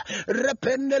kadosh,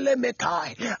 rependele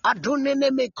mekai, adunene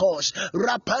mekos,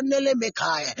 rapanele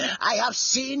mekai. I have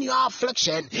seen your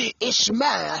affliction,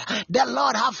 Ishmael. The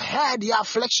Lord have heard your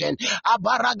affliction.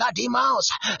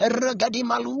 Abaragadimaus,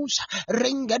 regadimalus,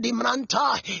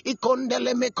 ringadimranta,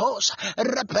 ikondele mekos,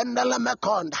 rependele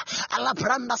mekonda,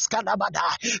 alapranda skadabada.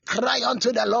 Cry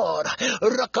unto the Lord.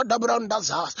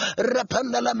 Rokodabrondazas,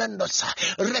 rependele mendosa,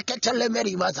 reketele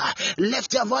merivaza.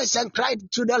 Lift your voice and cry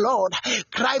to the Lord.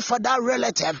 Cry for that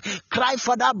relative. Cry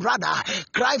for that brother.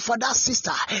 Cry for that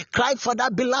sister. Cry for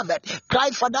that beloved.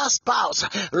 Cry for that spouse.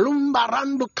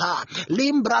 Lumbaranduka,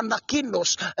 Limbranda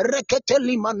Kindos, Rekete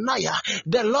Limanaya.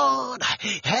 The Lord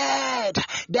heard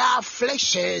the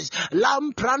afflictions,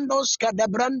 Lamprandos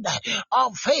Kadebranda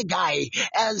of Haggai,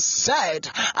 and said,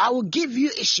 I will give you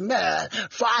Ishmael,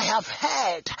 for I have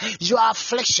heard your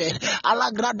affliction.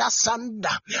 Alagrada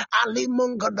Sanda,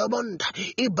 Alimungadabunda,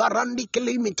 Ibarandi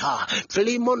Kilimita,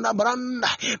 Filimona Branda,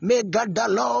 may God the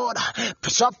Lord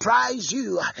surprise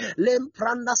you.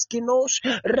 Lemprandas Kinos,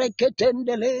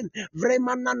 Reketendele,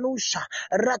 Vremananusha,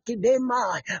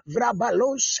 Rakidema,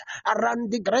 Vrabalos,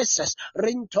 Arandigreses,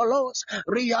 Rintolos,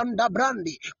 Rianda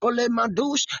Brandi,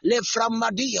 Colemadus,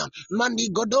 Leframadia,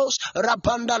 Manigodos,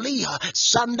 Rapandalia,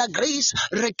 Sanda Gris,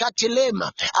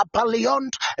 Recatilema,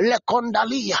 Apaliont,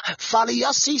 Lecondalia,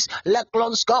 Phaliasis,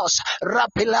 Leclonskos,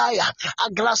 Rapilaya,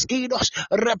 Aglaskidos,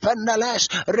 Rependales,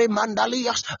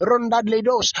 Remandalias,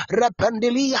 Rondadlidos,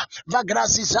 Rependilia,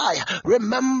 Vagrasisaya.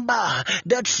 Remember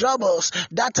the troubles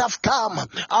that have come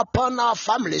upon our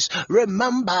families.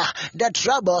 Remember the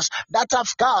troubles that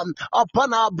have come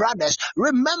upon our brothers.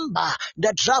 Remember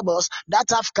the troubles that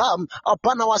have come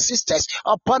upon our sisters,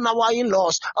 upon our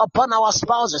in-laws, upon our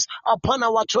spouses, upon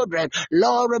our children.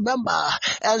 Lord, remember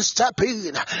and step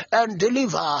in and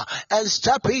deliver and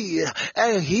step in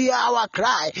and hear our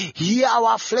cry, hear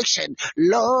our affliction.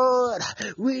 Lord,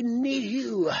 we need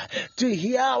you to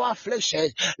hear our affliction.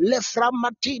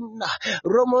 Leframatina,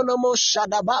 Romonomo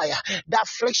Shadabaya, the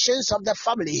afflictions of the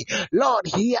family. Lord,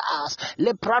 hear us.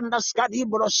 Leprandas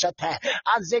Kadibroshate,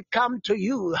 as they come to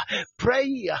you,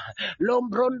 pray.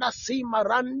 Lombronda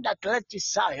Simaranda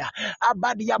Kletisaya,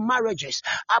 about their marriages,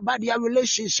 about their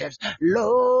relationships.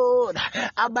 Lord,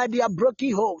 about their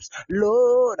broken homes.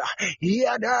 Lord,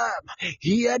 hear them.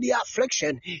 Hear the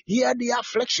affliction. Hear the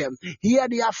affliction. Hear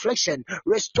the affliction.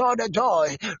 Restore the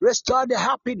joy. Restore the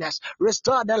happiness.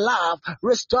 Restore the love.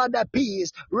 Restore the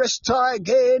peace. Restore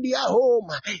again their home.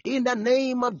 In the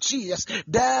name of Jesus.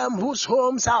 Them whose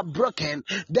homes are broken.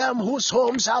 Them whose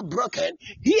homes are broken.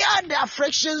 Hear the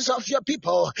afflictions of your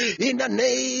people. In the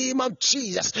name of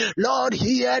Jesus. Lord,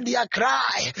 hear their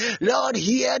cry. Lord,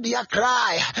 hear their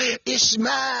cry.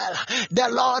 Ishmael, the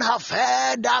Lord have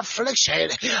heard the affliction.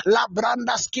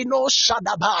 Labrandaskino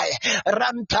Shadabai,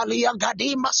 Rantalia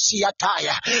Gadima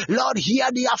Siataya. Lord,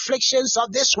 hear the afflictions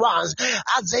of these ones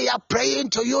as they are praying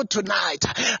to you tonight,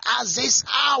 as this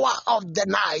hour of the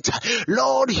night.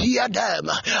 Lord, hear them.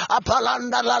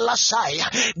 Apalanda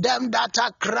Lalasai, them that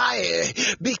are crying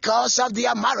because of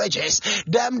their marriages,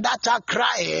 them that are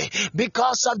crying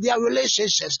because of their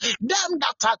relationships, them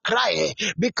that are crying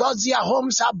because their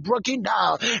homes are broken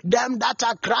down, them that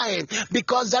are crying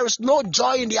because there is no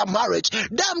joy in their marriage,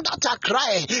 them that are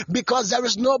crying because there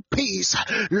is no peace.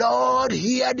 Lord,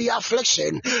 hear the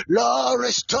affliction. Lord,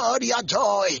 restore their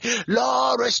joy.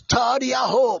 Lord, restore their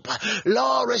hope.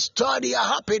 Lord, restore their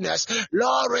happiness.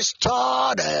 Lord,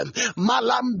 restore them.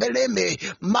 Malambeleme,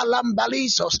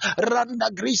 Malambalisos,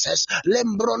 Randagrises,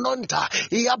 Lembrononta,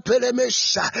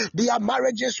 Iapelemesha. Their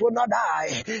marriages will not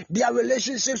die. Their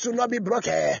relationships will not be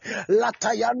broken.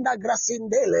 Latayanda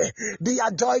Grasindele.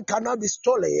 Their joy cannot be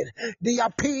stolen. Their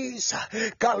peace,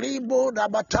 Kalibu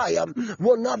Nabatayam,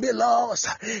 will not be lost.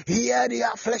 Hear the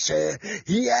affliction.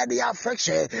 Hear the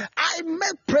affliction. I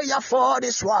make prayer for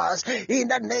this ones in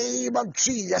the name of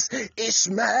Jesus.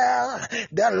 Ishmael,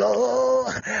 the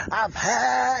Lord, I've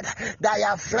heard thy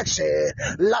affliction.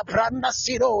 Labranda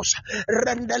Siros,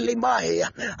 Rendelimai,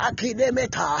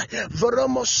 Akidemeta,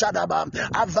 Vromosadaba,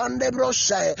 Avande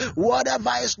Brose,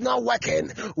 whatever is not working,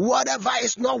 whatever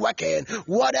is not working,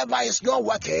 whatever is not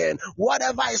working,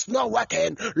 whatever is not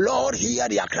working, Lord, hear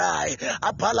their cry.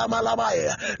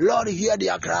 Apalamalamai, Lord, hear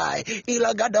their cry.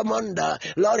 Ilagadamanda,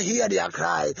 Lord, hear their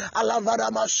cry.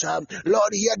 Alavaramasha,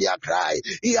 Lord, hear their cry.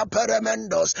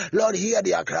 Iaperemendos, Lord, hear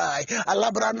their cry.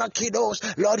 Alabrana Kidos,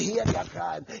 Lord, hear their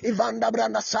cry. Ivanda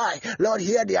Brandasai, Lord,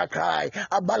 hear their cry.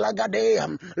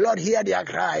 Abalagadeam, Lord, hear their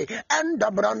cry. And the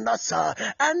Brandasa,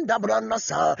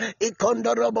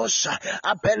 Ikondorobosha,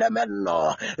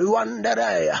 Apelemeno,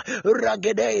 Wandere,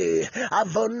 Ragede,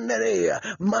 Avonere,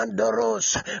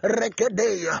 Mandoros,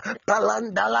 Rekede,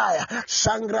 Palandalaya,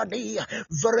 Sangradia,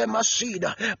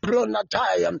 Vremasida,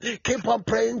 Plonatayam. Keep on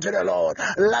praying to the Lord.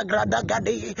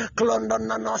 Lagradagadi,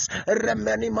 Clondonanos,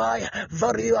 Remenimai,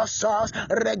 Variosas,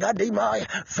 Regadimai,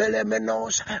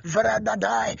 Velemenos,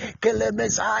 Vradadai,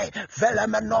 Kelemezai,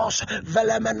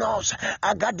 Velemenos,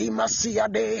 Agadima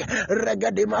Siade,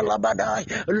 Regadima Labadai,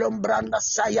 Lombranda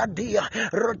Sayadia,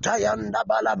 Rotayanda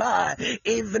Balabai.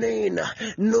 Evening,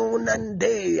 noon and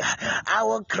day, I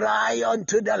will cry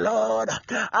unto the Lord.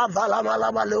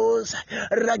 Avalamalabalus,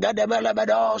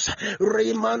 Regademelebedos, Velemenos,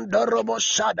 Rimandorobo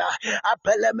Shada,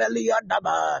 Apelemelia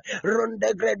Daba,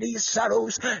 Rundegredi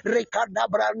Saros, Ricarda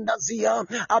Brandazia,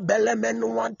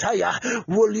 Abelemenuantaya.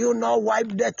 Will you not wipe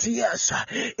the tears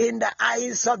in the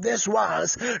eyes of these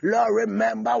ones? Lord,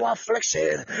 remember our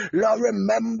affliction. Lord,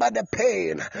 remember the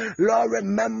pain. Lord,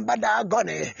 remember the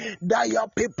agony that your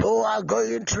people are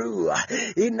going through.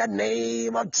 In the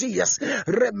name of Jesus,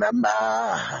 remember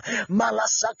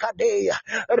Malasakade,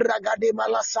 Ragadi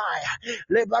Malasaya,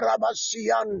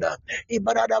 Lebarabasianda,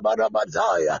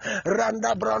 Ibaradabadabazaya,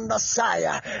 Randa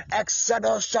Brandasaya.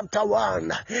 Exodus chapter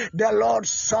 1. The Lord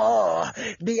saw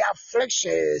the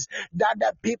afflictions that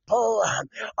the people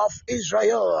of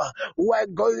Israel were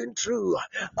going through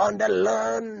on the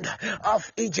land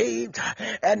of Egypt,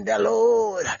 and the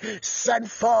Lord sent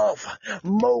forth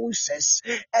Moses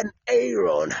and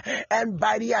Aaron, and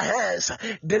by their hands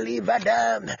delivered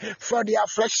them for the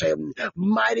affliction.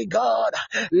 Mighty God,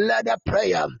 let the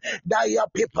prayer that your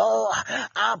people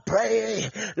are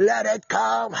praying, let it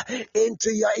come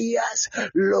into your ears.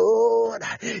 Lord,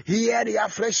 hear the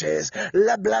afflictions.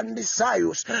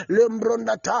 Leblandisaius,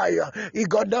 Lumbrundataya,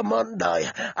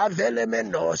 Igodamondai,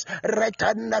 Avelemenos,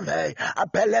 Retanave,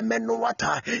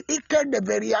 Apelemenuata,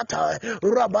 Ikendeberiata,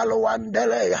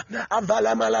 Rabaloandele,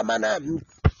 Avalamalamana.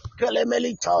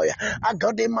 Kelemelitoy,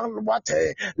 Agodiman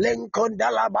Wate,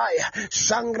 Lenkondalabaya,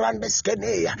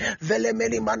 Sangrandeskene,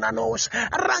 Velemeli Mananos,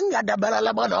 Ranga de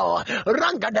Belalabado,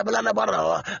 Ranga de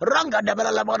Belalabado, Ranga de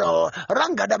Belalabado,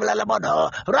 Ranga de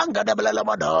Belalabado, Ranga de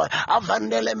Belalabado,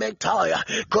 Avandele Metoya,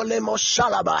 Kolemo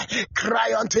Shalaba,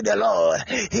 cry unto the Lord.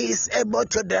 He is able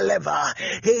to deliver,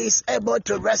 He is able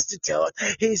to restitute,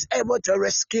 He is able to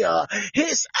rescue, He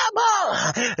is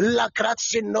able.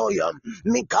 Lakratshinoyam,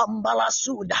 Mikambala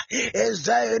Suda. Is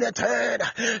there anything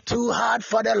too hard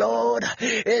for the Lord?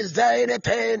 Is there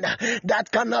anything that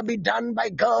cannot be done by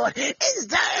God? Is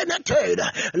there anything?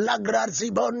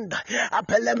 Lagrazibond,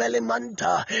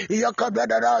 Apelemelimanta,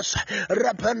 Yokobradaros,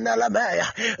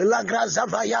 Rapenelamea,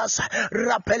 Lagrazavayas,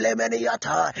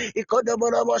 Rapelemeniata,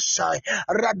 Ikodomoromosai,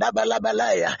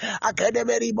 Radabalabelea,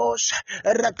 Academibos,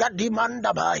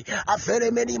 Rakadimandabai,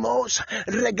 Aferemenimos,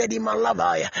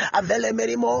 Regedimalavai,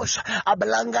 Avelemenimos,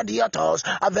 Ablanga Diatos,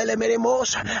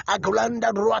 Avelemerimos,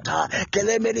 Agulanda Ruata,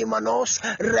 Kelemerimanos,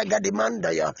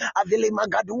 Regadimandaya,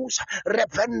 Avilimagadus,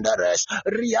 Rependeres,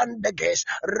 Riandeges,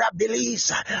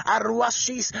 Rabilis,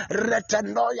 Arwasis,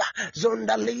 Retenoya,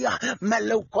 Zondalia,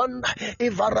 Melukonda,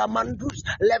 Ivaramandus,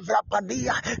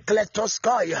 Levrapadia,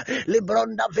 Kletoskaya,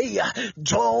 Librondavia,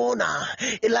 Jonah,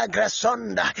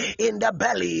 Ilagresonda, in the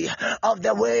belly of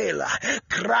the whale,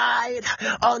 cried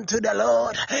unto the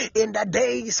Lord in the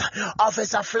days of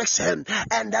his affliction,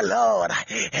 and the Lord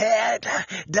heard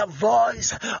the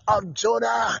voice of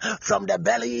Jonah from the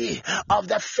belly of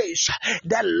the fish.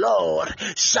 The Lord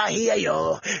shall hear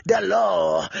you. The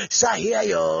Lord shall hear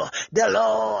you. The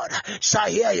Lord shall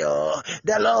hear you.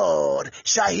 The Lord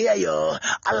shall hear you.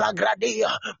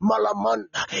 Alagradia,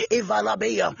 Malamanda,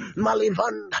 Ivalabia,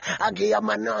 Malivanda,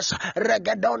 Agiamanos,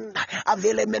 Regadon,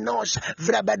 Avilimenos,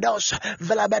 Vrebedos,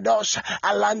 Velabedos,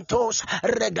 Alantos,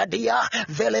 Regadia,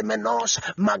 Velemenos,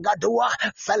 Magadua,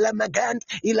 Felemegant,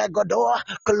 Ilagodoa,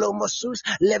 Colomosus,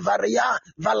 Levaria,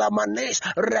 Valamanes,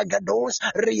 Regados,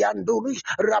 Rianduri,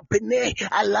 Rapine,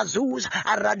 Alazuz,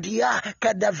 Aradia,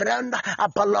 Cadavranda,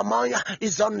 Apalamoya,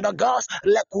 Izondagos,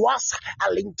 Lequas,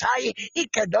 Alintai,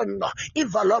 Ikedondo,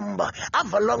 Ivalomba,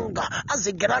 Avalonga,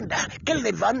 Azigranda,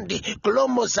 Kelevandi,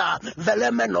 Clomosa,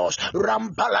 Velemenos,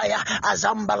 Rampalaya,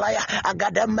 Azambalaya,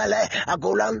 Agademele,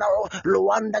 Agulanda,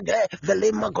 Luandage,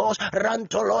 Velimagos,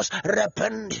 Rantolos,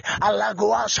 Rependi,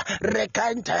 Alaguas,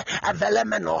 Recante,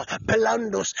 Avelemenos,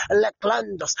 Pelandus,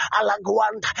 Leclandos,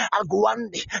 Alaguanda,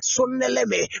 Aguandi,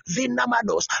 Suneleme,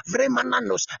 Vinamados,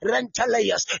 Vremananos,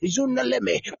 Rentaleas,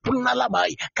 Zuneleme,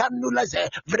 Punalabai, Canulaze,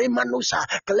 Vremanusa,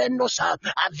 Glenosa,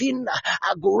 Avinda,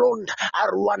 Agurunda,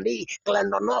 Aruani,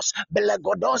 Glenonos,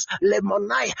 Belegodos,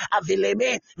 Lemonai,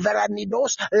 Avileme,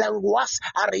 Veranidos, Languas,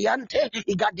 Ariante,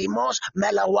 Igadimos,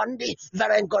 Melawandi,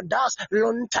 Verengodas,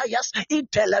 Luntayas,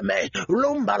 Iteleme,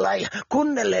 Lumbalai,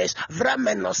 Kundeles,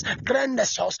 Vremenos,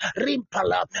 Grendesos,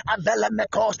 Rimpala,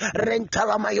 Avelemekos,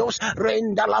 Rentalamayos,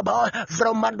 Rendalaba,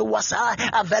 Vromanduasa,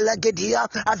 Avelegedia,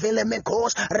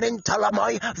 Avelemekos,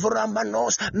 Rentalamai,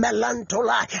 Vramanos,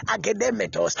 Melantola,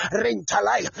 Agedemetos,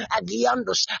 Rentalai,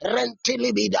 Agiandus,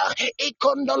 Rentilibida,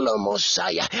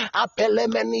 Ikondolomosaya,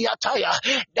 Apelemeniataya.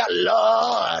 The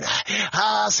Lord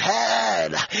has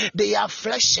heard the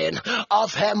affliction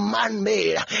of her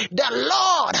man-made. The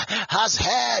Lord has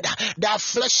heard the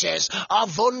afflictions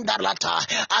of Vundalata,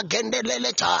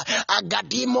 Agendeleta,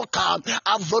 Agadimoka,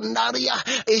 Avundaria,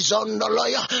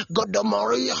 Izondoloya,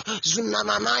 Godomoria,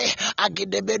 Zunananai,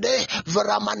 Agidebede,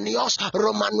 Veramanios,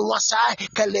 Romanuasai,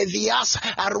 Kalevias,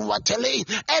 Arwatele,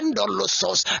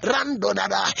 Endolosos,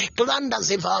 Randonada,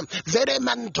 Glandaziva,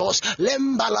 Verementos,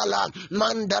 Lembalala,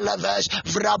 Mandalaves,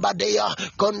 Vrabadea,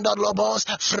 Condolobos,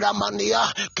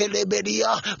 Framania,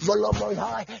 Kelebedia,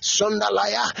 Volomohai,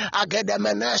 Sondalaya,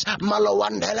 Agedemenes,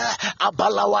 Malawandela,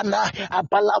 Apalawanai,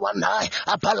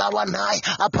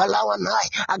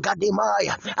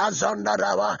 Agadimaya,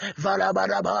 Azondarava,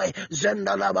 Valabarabai,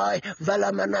 Zendalabai,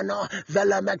 Velamenana,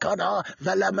 Velemekada,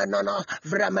 Velemenana,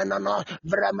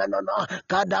 Vremenana,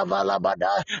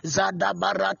 Kadavalabada,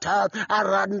 Zadabarata,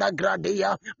 Aranda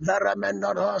Gradia,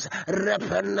 Veramenanos,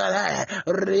 Repende,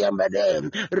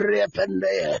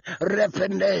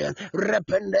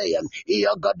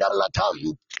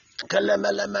 Iogodalatam.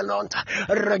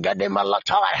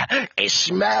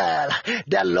 Ishmael,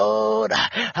 the Lord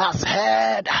has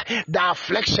heard the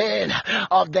affliction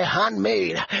of the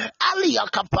handmaid.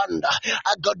 Aliyakapanda,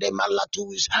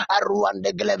 Agodemalatus,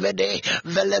 Aruande Glevede,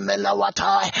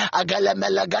 Velemelawata,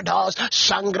 Agalemelagados,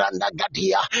 Sangranda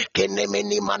Gadia,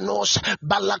 Kenemini Manos,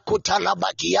 Balakuta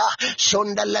Labakia,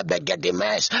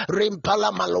 Sondalebegedimes,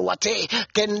 Rimpala Maluate,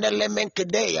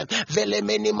 Kendelemenkede,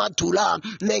 Velemeni Matula,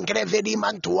 Nengrevedi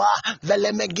Mantua.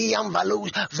 Velemegian Valu,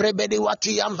 Vrebedi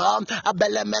Watiamva,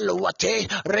 Abelemeluate,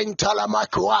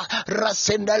 Rintalamakua,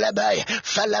 Rasindelebe,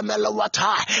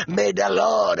 Felemeluata. May the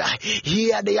Lord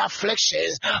hear the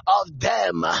afflictions of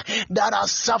them that are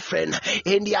suffering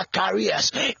in their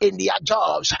careers, in their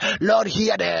jobs. Lord,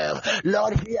 hear them.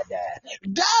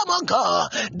 Them, oh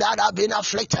God, that have been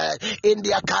afflicted in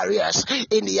their careers,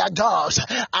 in their jobs,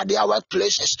 at their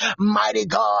workplaces. Mighty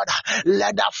God,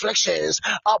 let the afflictions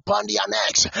upon their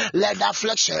necks. Let the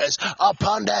afflictions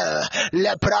upon them.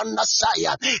 Lepranda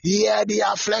Saya. Hear the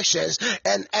afflictions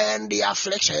and end the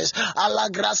afflictions.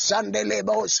 Alagrasande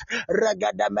lebos.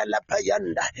 Regadamela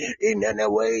in any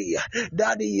way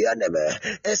that the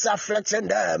enemy is afflicting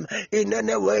them, in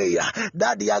any way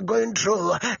that they are going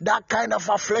through that kind of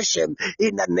affliction,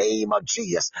 in the name of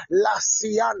Jesus.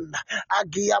 Lasian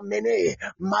Agiamene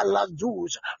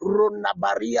Maladuz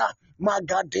Runabaria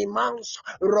Magadimans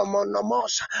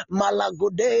Romonomos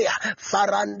Malagudea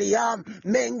Farandia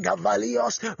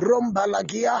Mengavalios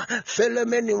Rombalagia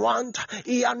Filemeniwant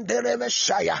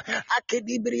Iandereveshaya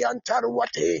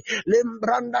Akidibriantarwate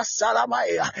Limbranda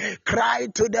Salamaya. Cry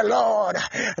to the Lord.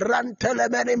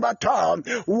 Rantelemenimatom.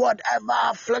 Whatever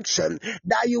affliction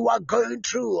that you are going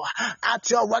through at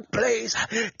your workplace,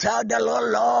 tell the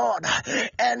Lord,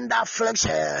 end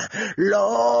affliction.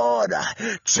 Lord,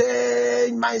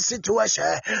 change my situation.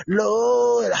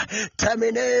 Lord,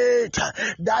 terminate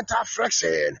that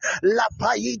affliction.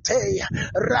 Lapaite,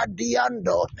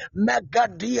 Radiando,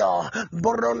 Megadio,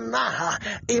 Boronaha,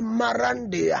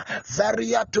 Imarandia,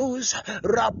 Variatus,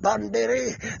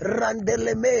 Rabandere,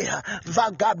 Randelemea,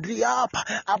 Vagabriap,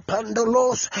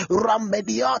 Apandolos,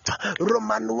 Ramediat,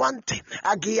 Romanuante,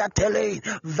 Agiatele,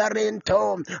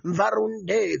 Varento,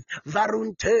 Varunde,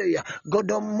 Varunte,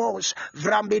 Godomos,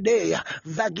 Vrambide,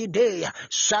 Vagide,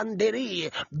 Sanderi,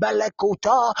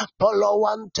 Balekuta,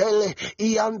 Polowantele,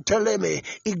 Ianteleme,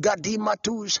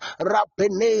 Igadimatus,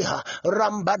 Rapeneha,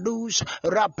 Rambadus,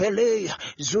 Rapele,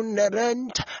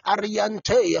 Zunerent,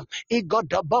 Ariante,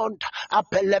 Igodabont,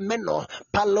 Apelemeno,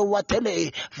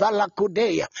 Palowatele,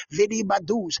 Valakudea,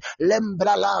 Vidibadus,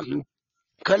 Lembralam.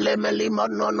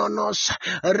 Kalemelimononos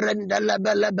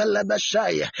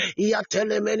rendelebelebelebeshaya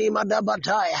yatelemeni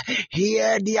madabataya.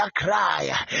 Hear their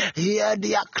cry,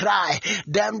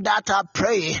 them that are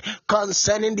praying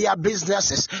concerning their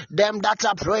businesses, them that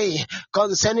are praying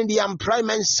concerning the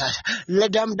employments,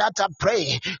 let them that are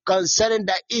praying concerning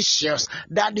the issues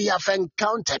that they have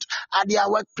encountered at their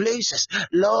workplaces.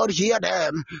 Lord, hear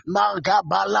them.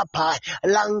 Magabalapa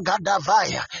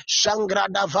Langadavaya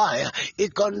Shangradavaya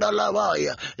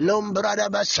Ikondolavaya Lombrada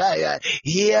Basaya.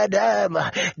 Hear them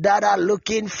that are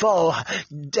looking for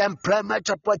employment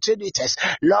opportunities.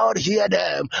 Lord, hear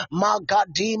them.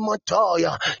 Magadimo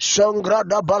Toya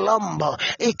Songrada Balamba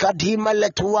Ikadima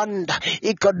Letuanda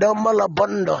Ikodomo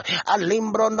Labondo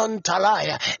Alimbronon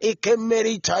Talaya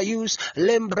Ikemerita Use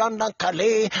Lembranda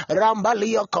Kale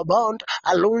Rambalio Kobond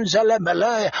alunzele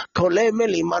bele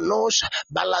kolemeli manos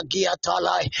balagia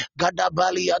talai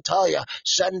gadabalia taya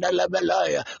sendele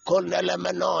bele konele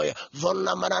menoy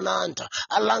vonna manananta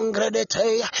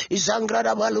alangredete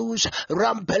izangrada balus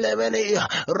rampelemeni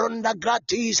ronda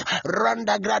gratis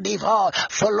ronda gradiva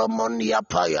Solomonia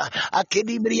paya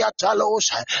akidibria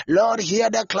talos. Lord, hear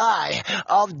the cry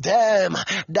of them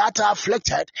that are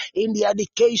afflicted in their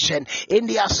education, in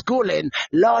their schooling.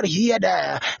 Lord, hear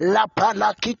them. La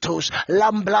palakitos,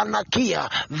 lamblanakia,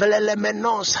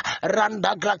 velelemenos,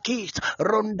 randagrakis,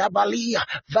 rondabalia,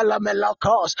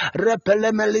 velamelokos,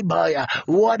 repelemelibaya.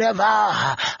 Whatever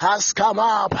has come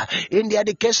up in the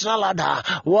educational ladder,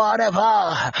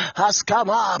 whatever has come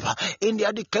up in the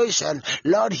education,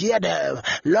 Lord, hear them.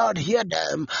 Lord, hear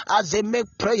them as they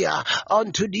make prayer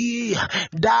unto thee,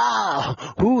 thou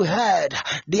who heard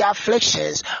the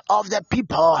afflictions of the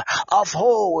people of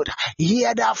old.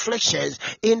 Hear the afflictions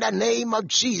in the name of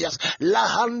Jesus.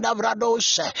 Lahanda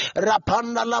Bradoshe,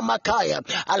 Rapanda Lamakaya,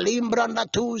 Alimbranda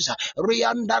Tuza,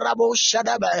 Rianda Rabo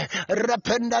Shadabe,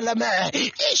 Rependa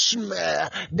Leme, Ishmael.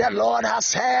 The Lord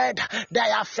has heard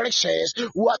thy afflictions.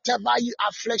 Whatever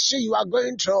affliction you are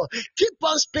going through, keep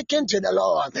on speaking to the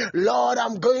Lord. Lord,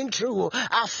 I'm going through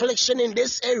affliction in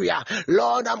this area.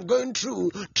 Lord, I'm going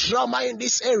through trauma in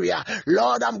this area.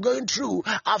 Lord, I'm going through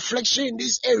affliction in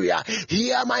this area.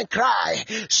 Hear my cry.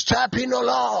 Step in, O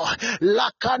Lord.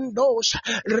 Lakandos,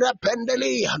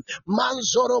 rependeli,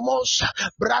 manzoromos,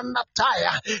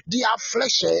 branataya. The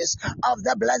afflictions of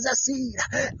the blessed seed.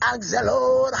 Ask the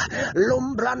Lord.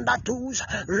 Lumbrandatus,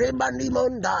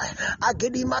 rebanimonda,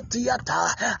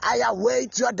 agidimatiata. I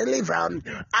await your deliverance.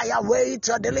 I await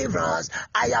your deliverance.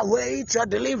 I await your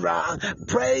deliverance.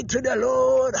 Pray to the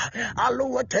Lord.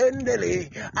 Aluatendeli,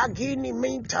 agini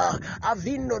minta,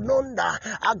 avino nonda,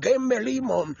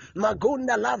 agemelimo,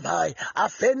 magunda lavai,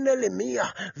 afenele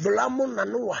mia,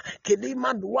 vlamunanua,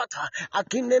 kidima duata,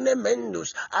 akinene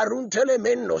mendus, aruntele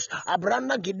mendos,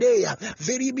 abranda gidea,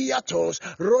 viribiatos,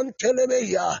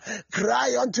 rontelemeia.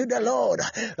 Cry unto the Lord.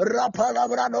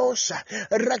 Rapalabrados,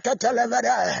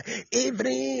 rekatelevada,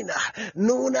 evening,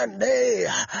 noon and day,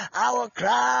 our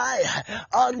cry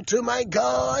unto my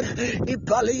God.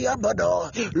 Ipalia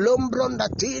bado, lombronda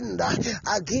tinda,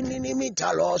 aginini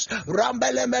mitalos,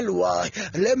 rambelemelua,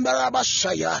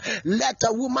 lembarabashaya. Let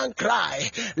a woman cry,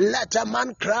 let a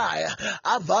man cry,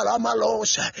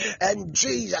 avalamalos. And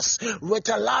Jesus, with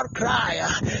a loud cry,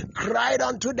 cried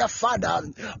unto the Father,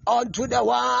 unto the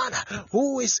one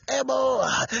who is able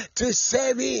to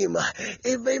save him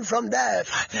even from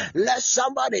death. Let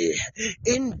somebody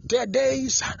in the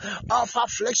days of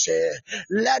affliction,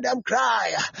 let them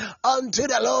cry unto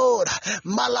the Lord.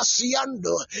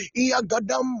 Malasiando,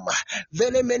 Iagadam,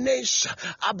 Velemenes,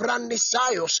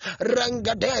 Abrandisaios,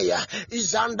 Rangadeya,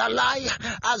 Izandalai,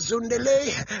 Azundele,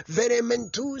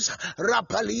 Verementus,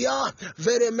 Rapalia,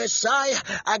 Veremesai,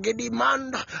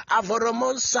 Agedimand,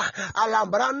 Avoromonsa,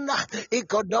 Alabranda,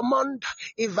 Ikodomond,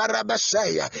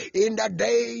 Ivarabasaya, in the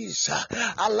days,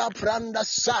 Alapranda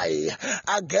Sai,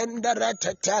 Agenda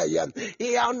Ratataya,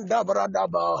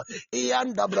 Iandabradaba,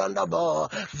 Iandabrandaba,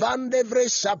 Vande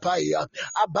Vresapaya,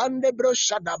 Abande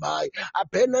Broshadabai,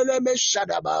 Apeneleme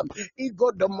Shadaba,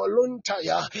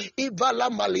 Igodomoluntaya, Ivala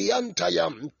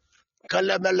Maliantaya.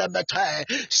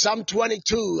 Psalm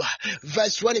 22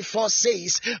 verse 24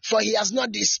 says, for he has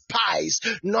not despised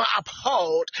nor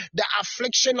upheld the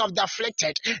affliction of the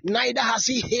afflicted, neither has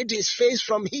he hid his face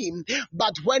from him,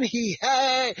 but when he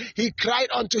heard, he cried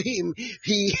unto him,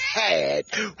 he heard.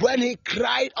 When he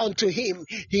cried unto him,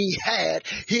 he heard.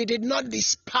 He did not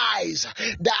despise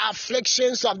the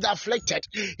afflictions of the afflicted.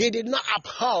 He did not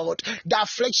uphold the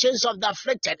afflictions of the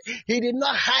afflicted. He did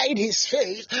not hide his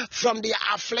face from the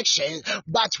affliction.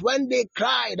 But when they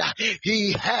cried,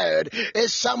 he heard.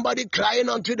 Is somebody crying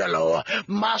unto the Lord?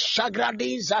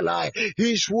 Mashagradizalai.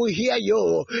 He will hear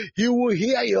you. He will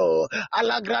hear you.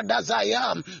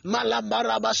 Alagradazayam.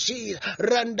 Malabarabasi.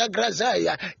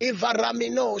 Rendagrazaya.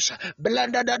 Ivaraminos.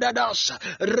 Blandadadados.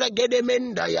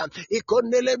 Regedemendaya.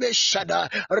 Ikonelebeshada.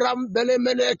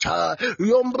 Rambelemeneta.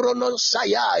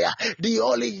 Yombronosayaya. The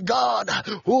only God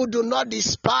who do not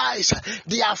despise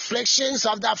the afflictions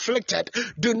of the afflicted.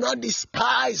 Do not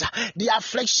despise the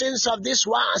afflictions of these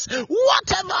ones.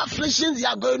 Whatever afflictions you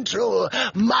are going through,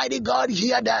 mighty God,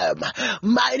 hear them.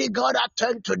 Mighty God,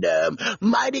 attend to them.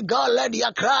 Mighty God, let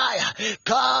your cry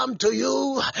come to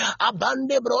you.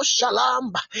 Abande bro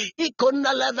shalom.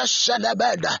 Ikuna leve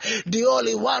shelebed. The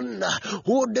only one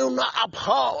who do not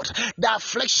uphold the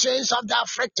afflictions of the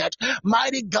afflicted.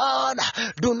 Mighty God,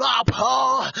 do not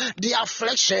uphold the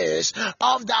afflictions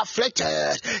of the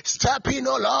afflicted. Step in,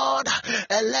 O Lord,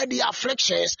 and let the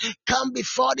afflictions come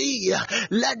before thee.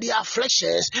 Let the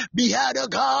afflictions be heard, O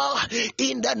God,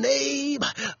 in the name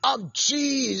of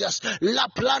Jesus. La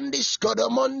Plandis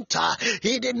Kodomonta.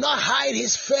 He did not hide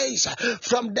his face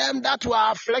from them that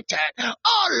were afflicted.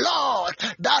 Oh Lord,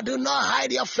 thou do not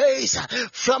hide your face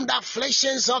from the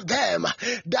afflictions of them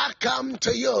that come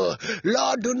to you.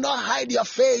 Lord, do not hide your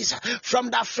face from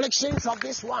the afflictions of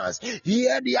these ones.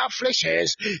 Hear the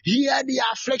afflictions, hear the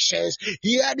afflictions,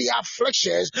 hear the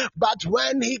afflictions. But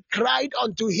when he cried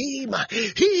unto him,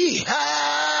 he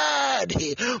heard.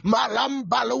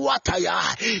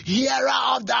 Malambaluataya,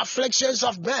 hearer of the afflictions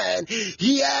of men,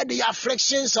 hear the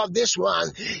afflictions of this one,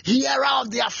 hearer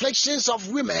of the afflictions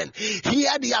of women,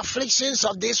 hear the afflictions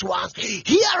of this one,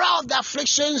 hearer of the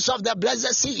afflictions of the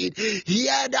blessed seed,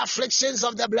 hear the afflictions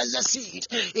of the blessed seed.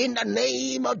 In the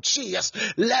name of Jesus,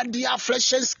 let the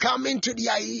afflictions come into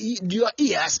your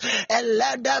ears, and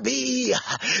let there be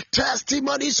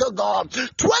testimonies, oh God,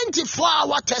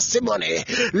 24-hour testimony,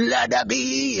 let there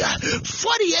be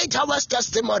 48 hours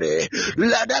testimony,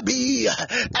 let there be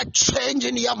a change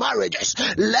in your marriages,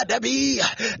 let there be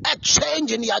a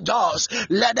change in your jobs,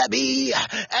 let there be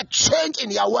a change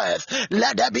in your wealth,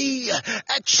 let there be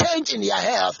a change in your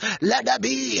health, let there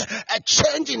be a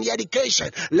change in your education,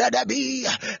 let there be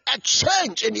a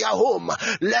change in your home,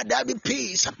 let there be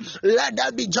peace, let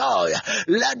there be joy,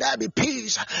 let there be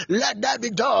peace, let there be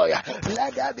joy,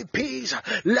 let there be peace,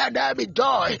 let there be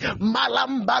joy.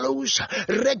 Malambalus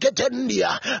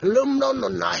regetendia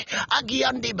lumnonai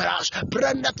agiandi brass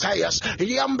brenda tires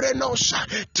yambrenos.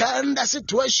 Turn the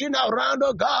situation around,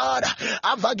 oh God.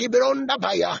 Avagibronda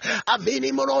baya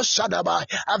avinimono shadabai.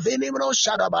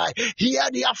 Hear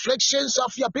the afflictions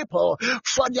of your people,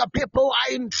 for your people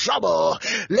are in trouble.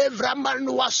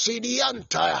 Levramanua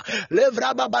sidianta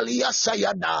levrababalia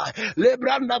sayada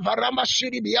lebranda varama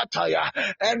sidibiataya.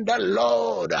 And the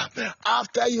Lord,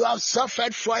 after you have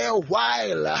suffered for a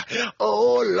while,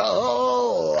 oh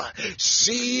Lord,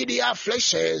 see the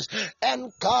afflictions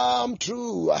and come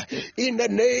through in the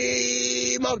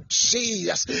name of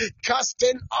Jesus,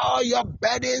 casting all your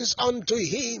burdens unto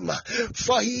him,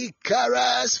 for he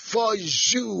cares for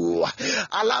you.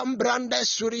 Alambrande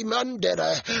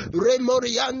surimandere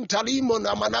remorianta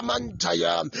limona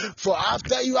manamantaya. For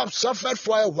after you have suffered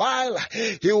for a while,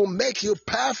 he will make you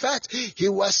perfect, he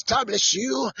will establish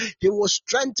you, he will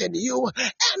strengthen you,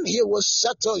 and he will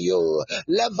settle you.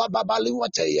 Leva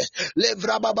babaluate,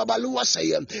 levra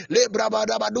babaluase, lebra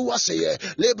babaluase,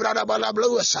 lebra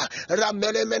babalabuasa,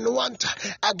 ramele menuanta,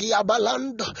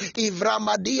 agiabalando,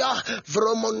 ivramadia,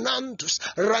 vromonantus,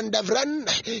 randevren,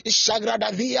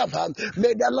 sagrada viava.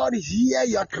 May the Lord hear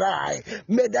your cry.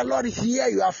 May the Lord hear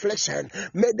your affliction.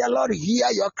 May the Lord hear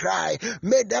your cry.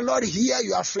 May the Lord hear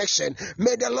your affliction.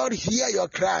 May the Lord hear your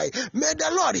cry. May the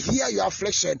Lord hear your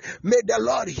affliction. May the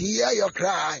Lord hear your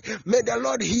cry. May the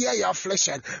Lord hear your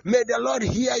affliction. May the Lord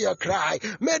hear your cry.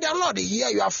 May the Lord hear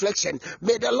your affliction.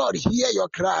 May the Lord hear your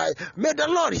cry. May the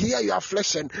Lord hear your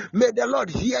affliction. May the Lord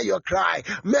hear your cry.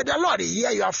 May the Lord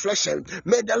hear your affliction.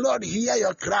 May the Lord hear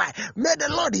your cry. May the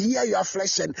Lord hear your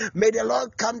affliction. May the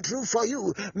Lord come through for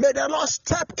you. May the Lord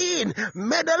step in.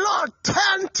 May the Lord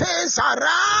turn things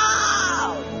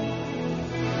around.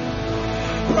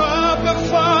 Prophet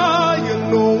fire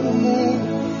no more.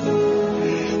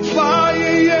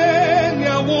 Fire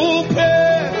yeah wupe.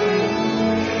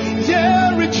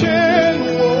 Yeah return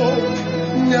walk.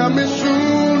 Nyame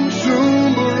soon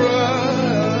sumbura.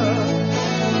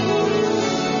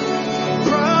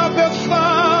 Prophet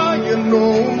fire no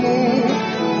more.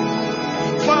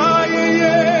 Fire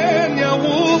yeah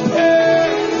wupe.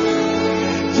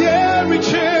 Yeah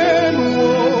return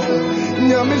walk.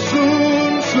 Nyame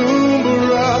soon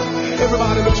sumbura.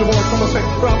 Everybody lift your voice. Come on, say.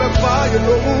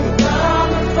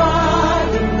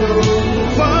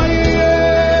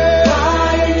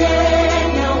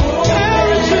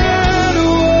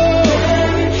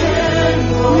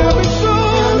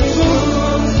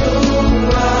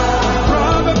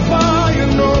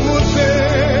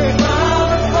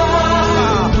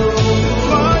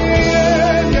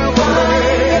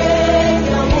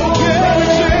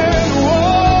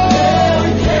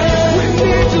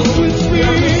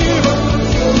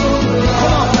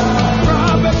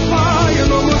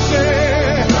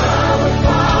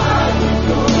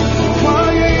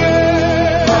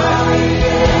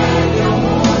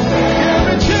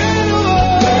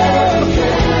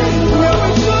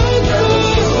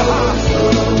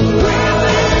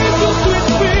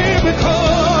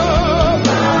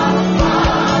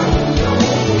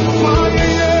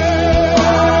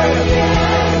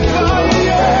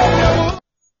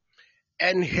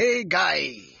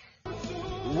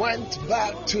 went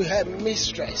back to her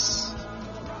mistress,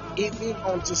 even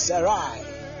unto Sarai,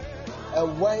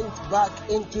 and went back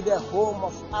into the home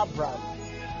of Abram.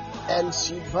 And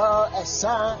she bore a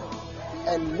son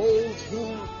and named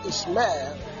him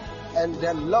Ishmael. And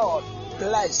the Lord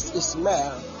blessed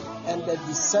Ishmael, and the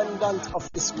descendants of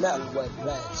Ishmael were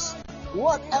blessed.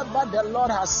 Whatever the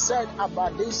Lord has said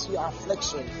about this your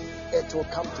affliction, it will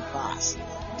come to pass.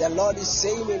 The Lord is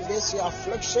saying in this your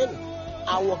affliction,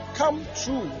 I will come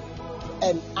through,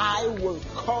 and I will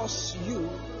cause you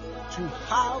to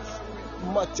have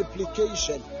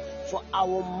multiplication. For I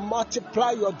will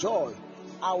multiply your joy.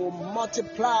 I will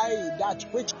multiply that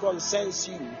which concerns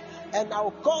you, and I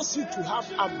will cause you to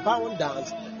have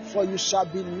abundance, for you shall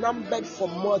be numbered for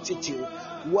multitude.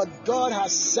 What God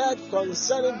has said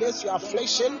concerning this your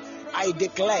affliction, I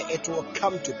declare it will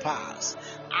come to pass.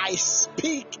 I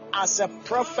speak as a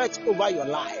prophet over your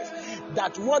life,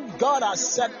 that what God has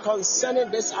said concerning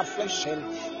this affliction,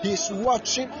 He's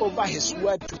watching over His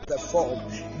word to perform.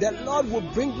 The Lord will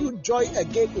bring you joy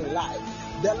again in life.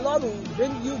 The Lord will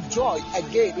bring you joy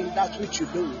again in that which you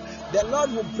do. The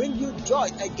Lord will bring you joy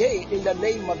again in the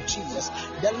name of Jesus.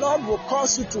 The Lord will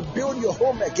cause you to build your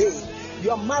home again.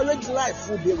 Your marriage life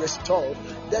will be restored.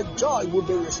 The joy will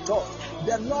be restored.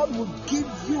 The Lord will give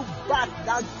you back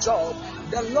that job.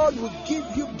 The Lord will give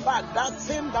you back that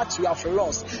thing that you have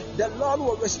lost. The Lord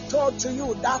will restore to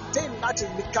you that thing that is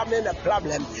becoming a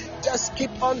problem. Just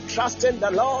keep on trusting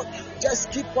the Lord.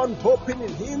 Just keep on hoping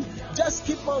in Him. Just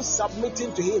keep on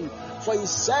submitting to Him. For He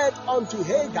said unto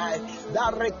Haggai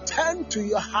that return to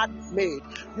your handmaid,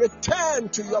 return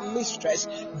to your mistress,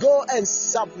 go and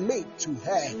submit to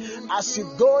her. As you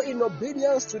go in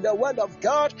obedience to the word of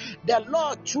God, the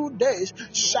Lord through days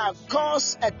shall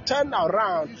cause a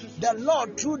turnaround. The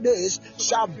Lord through days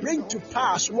shall bring to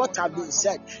pass what has been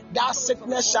said. That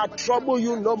sickness shall trouble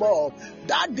you no more.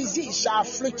 That disease shall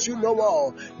afflict you no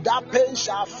more. That pain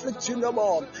shall afflict you no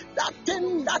more. That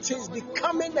thing that is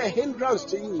becoming a hindrance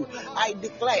to you, I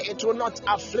declare it will not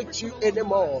afflict you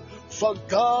anymore. For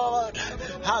God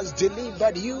has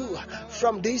delivered you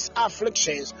from these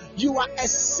afflictions. You are a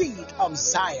seed of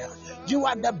Zion. You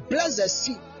are the blessed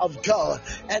seed of God,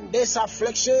 and these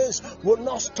afflictions will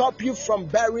not stop you from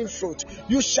bearing fruit.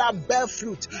 You shall bear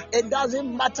fruit. It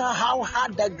doesn't matter how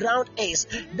hard the ground is,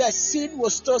 the seed will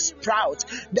still sprout,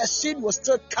 the seed will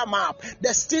still come up,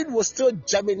 the seed will still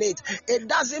germinate. It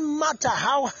doesn't matter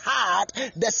how hard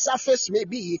the surface may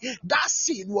be, that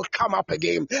seed will come up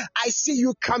again. I see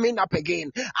you coming up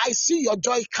again. I see your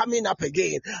joy coming up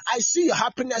again. I see your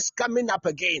happiness coming up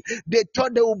again. They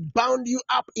thought they would bound you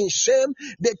up in shame.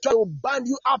 They thought they would bind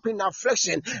you up in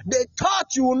affliction. They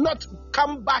thought you will not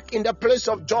come back in the place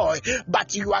of joy,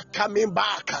 but you are coming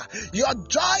back. Your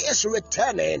joy is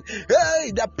returning.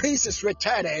 Hey, the peace is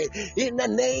returning. In the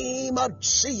name of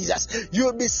Jesus, you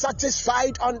will be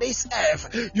satisfied on this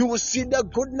earth. You will see the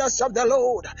goodness of the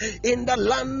Lord in the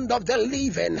land of the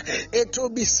living. It will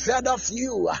be said of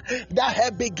you that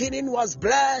her beginning was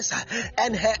blessed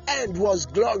and her end was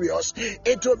glorious.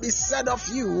 It will be said of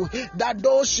you that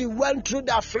though she went through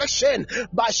the affliction,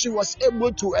 but she was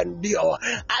able to endure.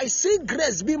 I see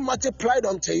grace be multiplied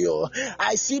unto you.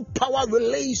 I see power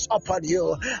released upon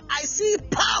you. I see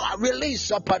power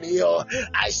released upon you.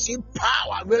 I see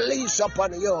power released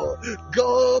upon you.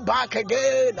 Go back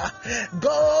again.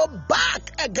 Go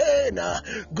back again.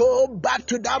 Go back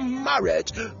to that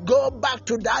marriage. Go back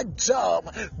to that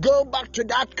job. Go back to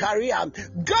that career.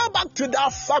 Go back to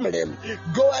that family.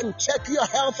 Go and check your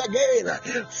health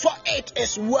again, for it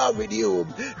is well with you.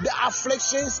 The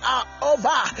afflictions are over.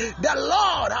 The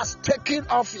Lord has taken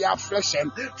off your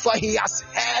affliction, for He has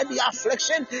heard the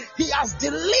affliction. He has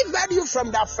delivered you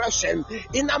from the affliction.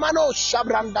 In Amano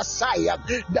Shabrandasaya,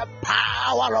 the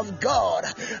power of God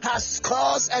has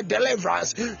caused a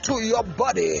deliverance to your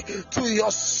body, to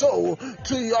your soul,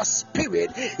 to your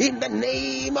spirit, in the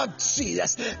name of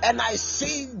Jesus. And I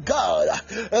see God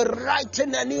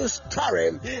writing a new story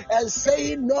and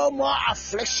saying, no more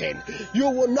affliction. You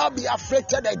will not be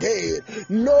afflicted again.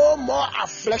 No more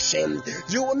affliction.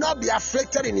 You will not be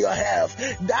afflicted in your health.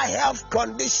 That health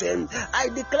condition, I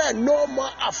declare no more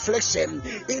affliction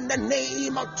in the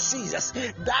name of Jesus.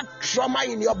 That trauma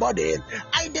in your body,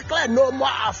 I declare no more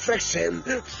affliction.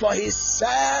 For He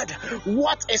said,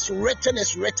 what is written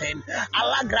is written.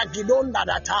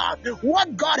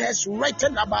 What God has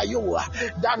written about you,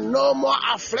 that no more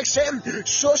affliction,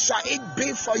 so shall it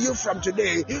be for you from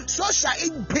today. So shall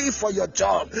it be for your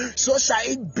job. So shall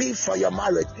it be for your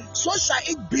marriage. So shall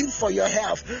it be for your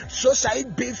health. So shall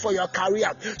it be for your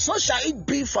career. So shall it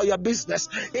be for your business.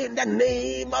 In the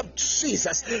name of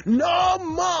Jesus. No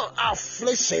more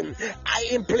affliction. I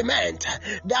implement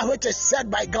that which is said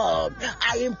by God.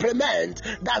 I implement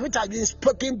that which has been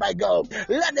spoken by God.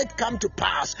 Let it come to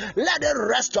pass. Let it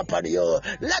rest upon you.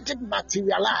 Let it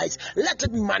materialize. Let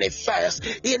it manifest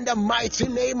in the mighty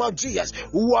name of Jesus.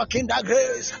 Walk in that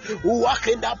grace. Walk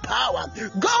in that power.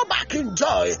 Go back in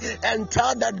joy and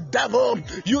tell the devil,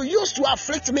 you used to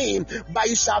afflict me, but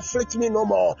you shall afflict me no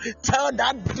more. Tell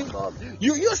that demon,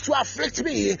 you used to afflict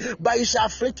me, but you shall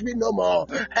afflict me no more.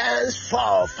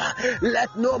 Henceforth,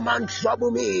 let no man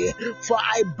trouble me, for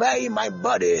I bear in my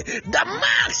body the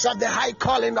marks of the high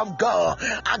calling of God.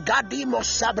 Agadimo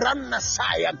Sabran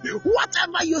Nasaya.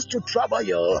 Whatever used to trouble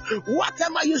you,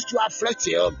 whatever used to afflict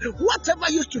you,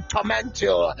 whatever used to torment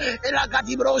you,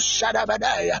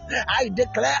 I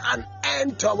declare an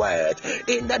end to it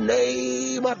in the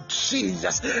name of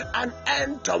Jesus. An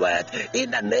end to it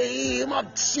in the name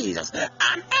of Jesus.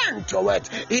 An end to it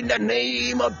in the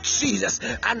name of Jesus.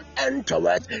 An end to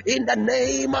it in the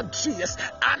name of Jesus.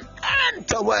 An end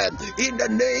to it in the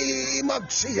name of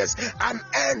Jesus. An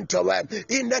end to it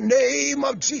in the name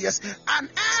of Jesus. An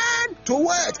end to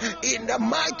it in the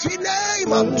mighty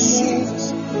name of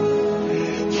Jesus.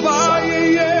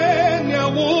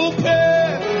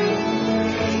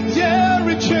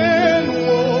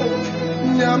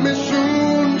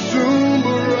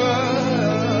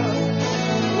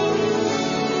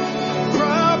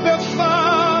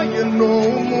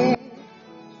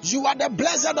 You are the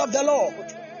blessed of the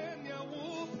Lord,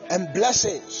 and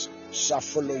blessings shall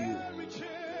follow you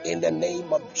in the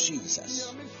name of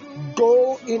Jesus.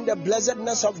 Go in the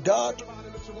blessedness of God.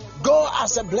 Go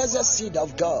as a blessed seed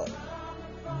of God.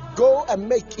 Go and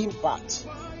make impact.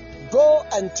 Go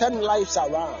and turn lives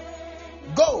around.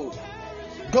 Go,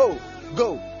 go,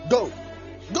 go, go,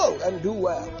 go and do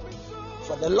well.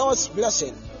 For the Lord's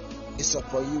blessing is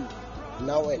upon you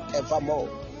now and evermore.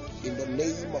 In the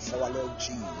name of our Lord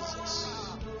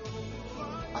Jesus.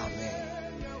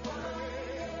 Amen.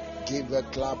 Give a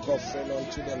clap offering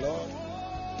unto the Lord.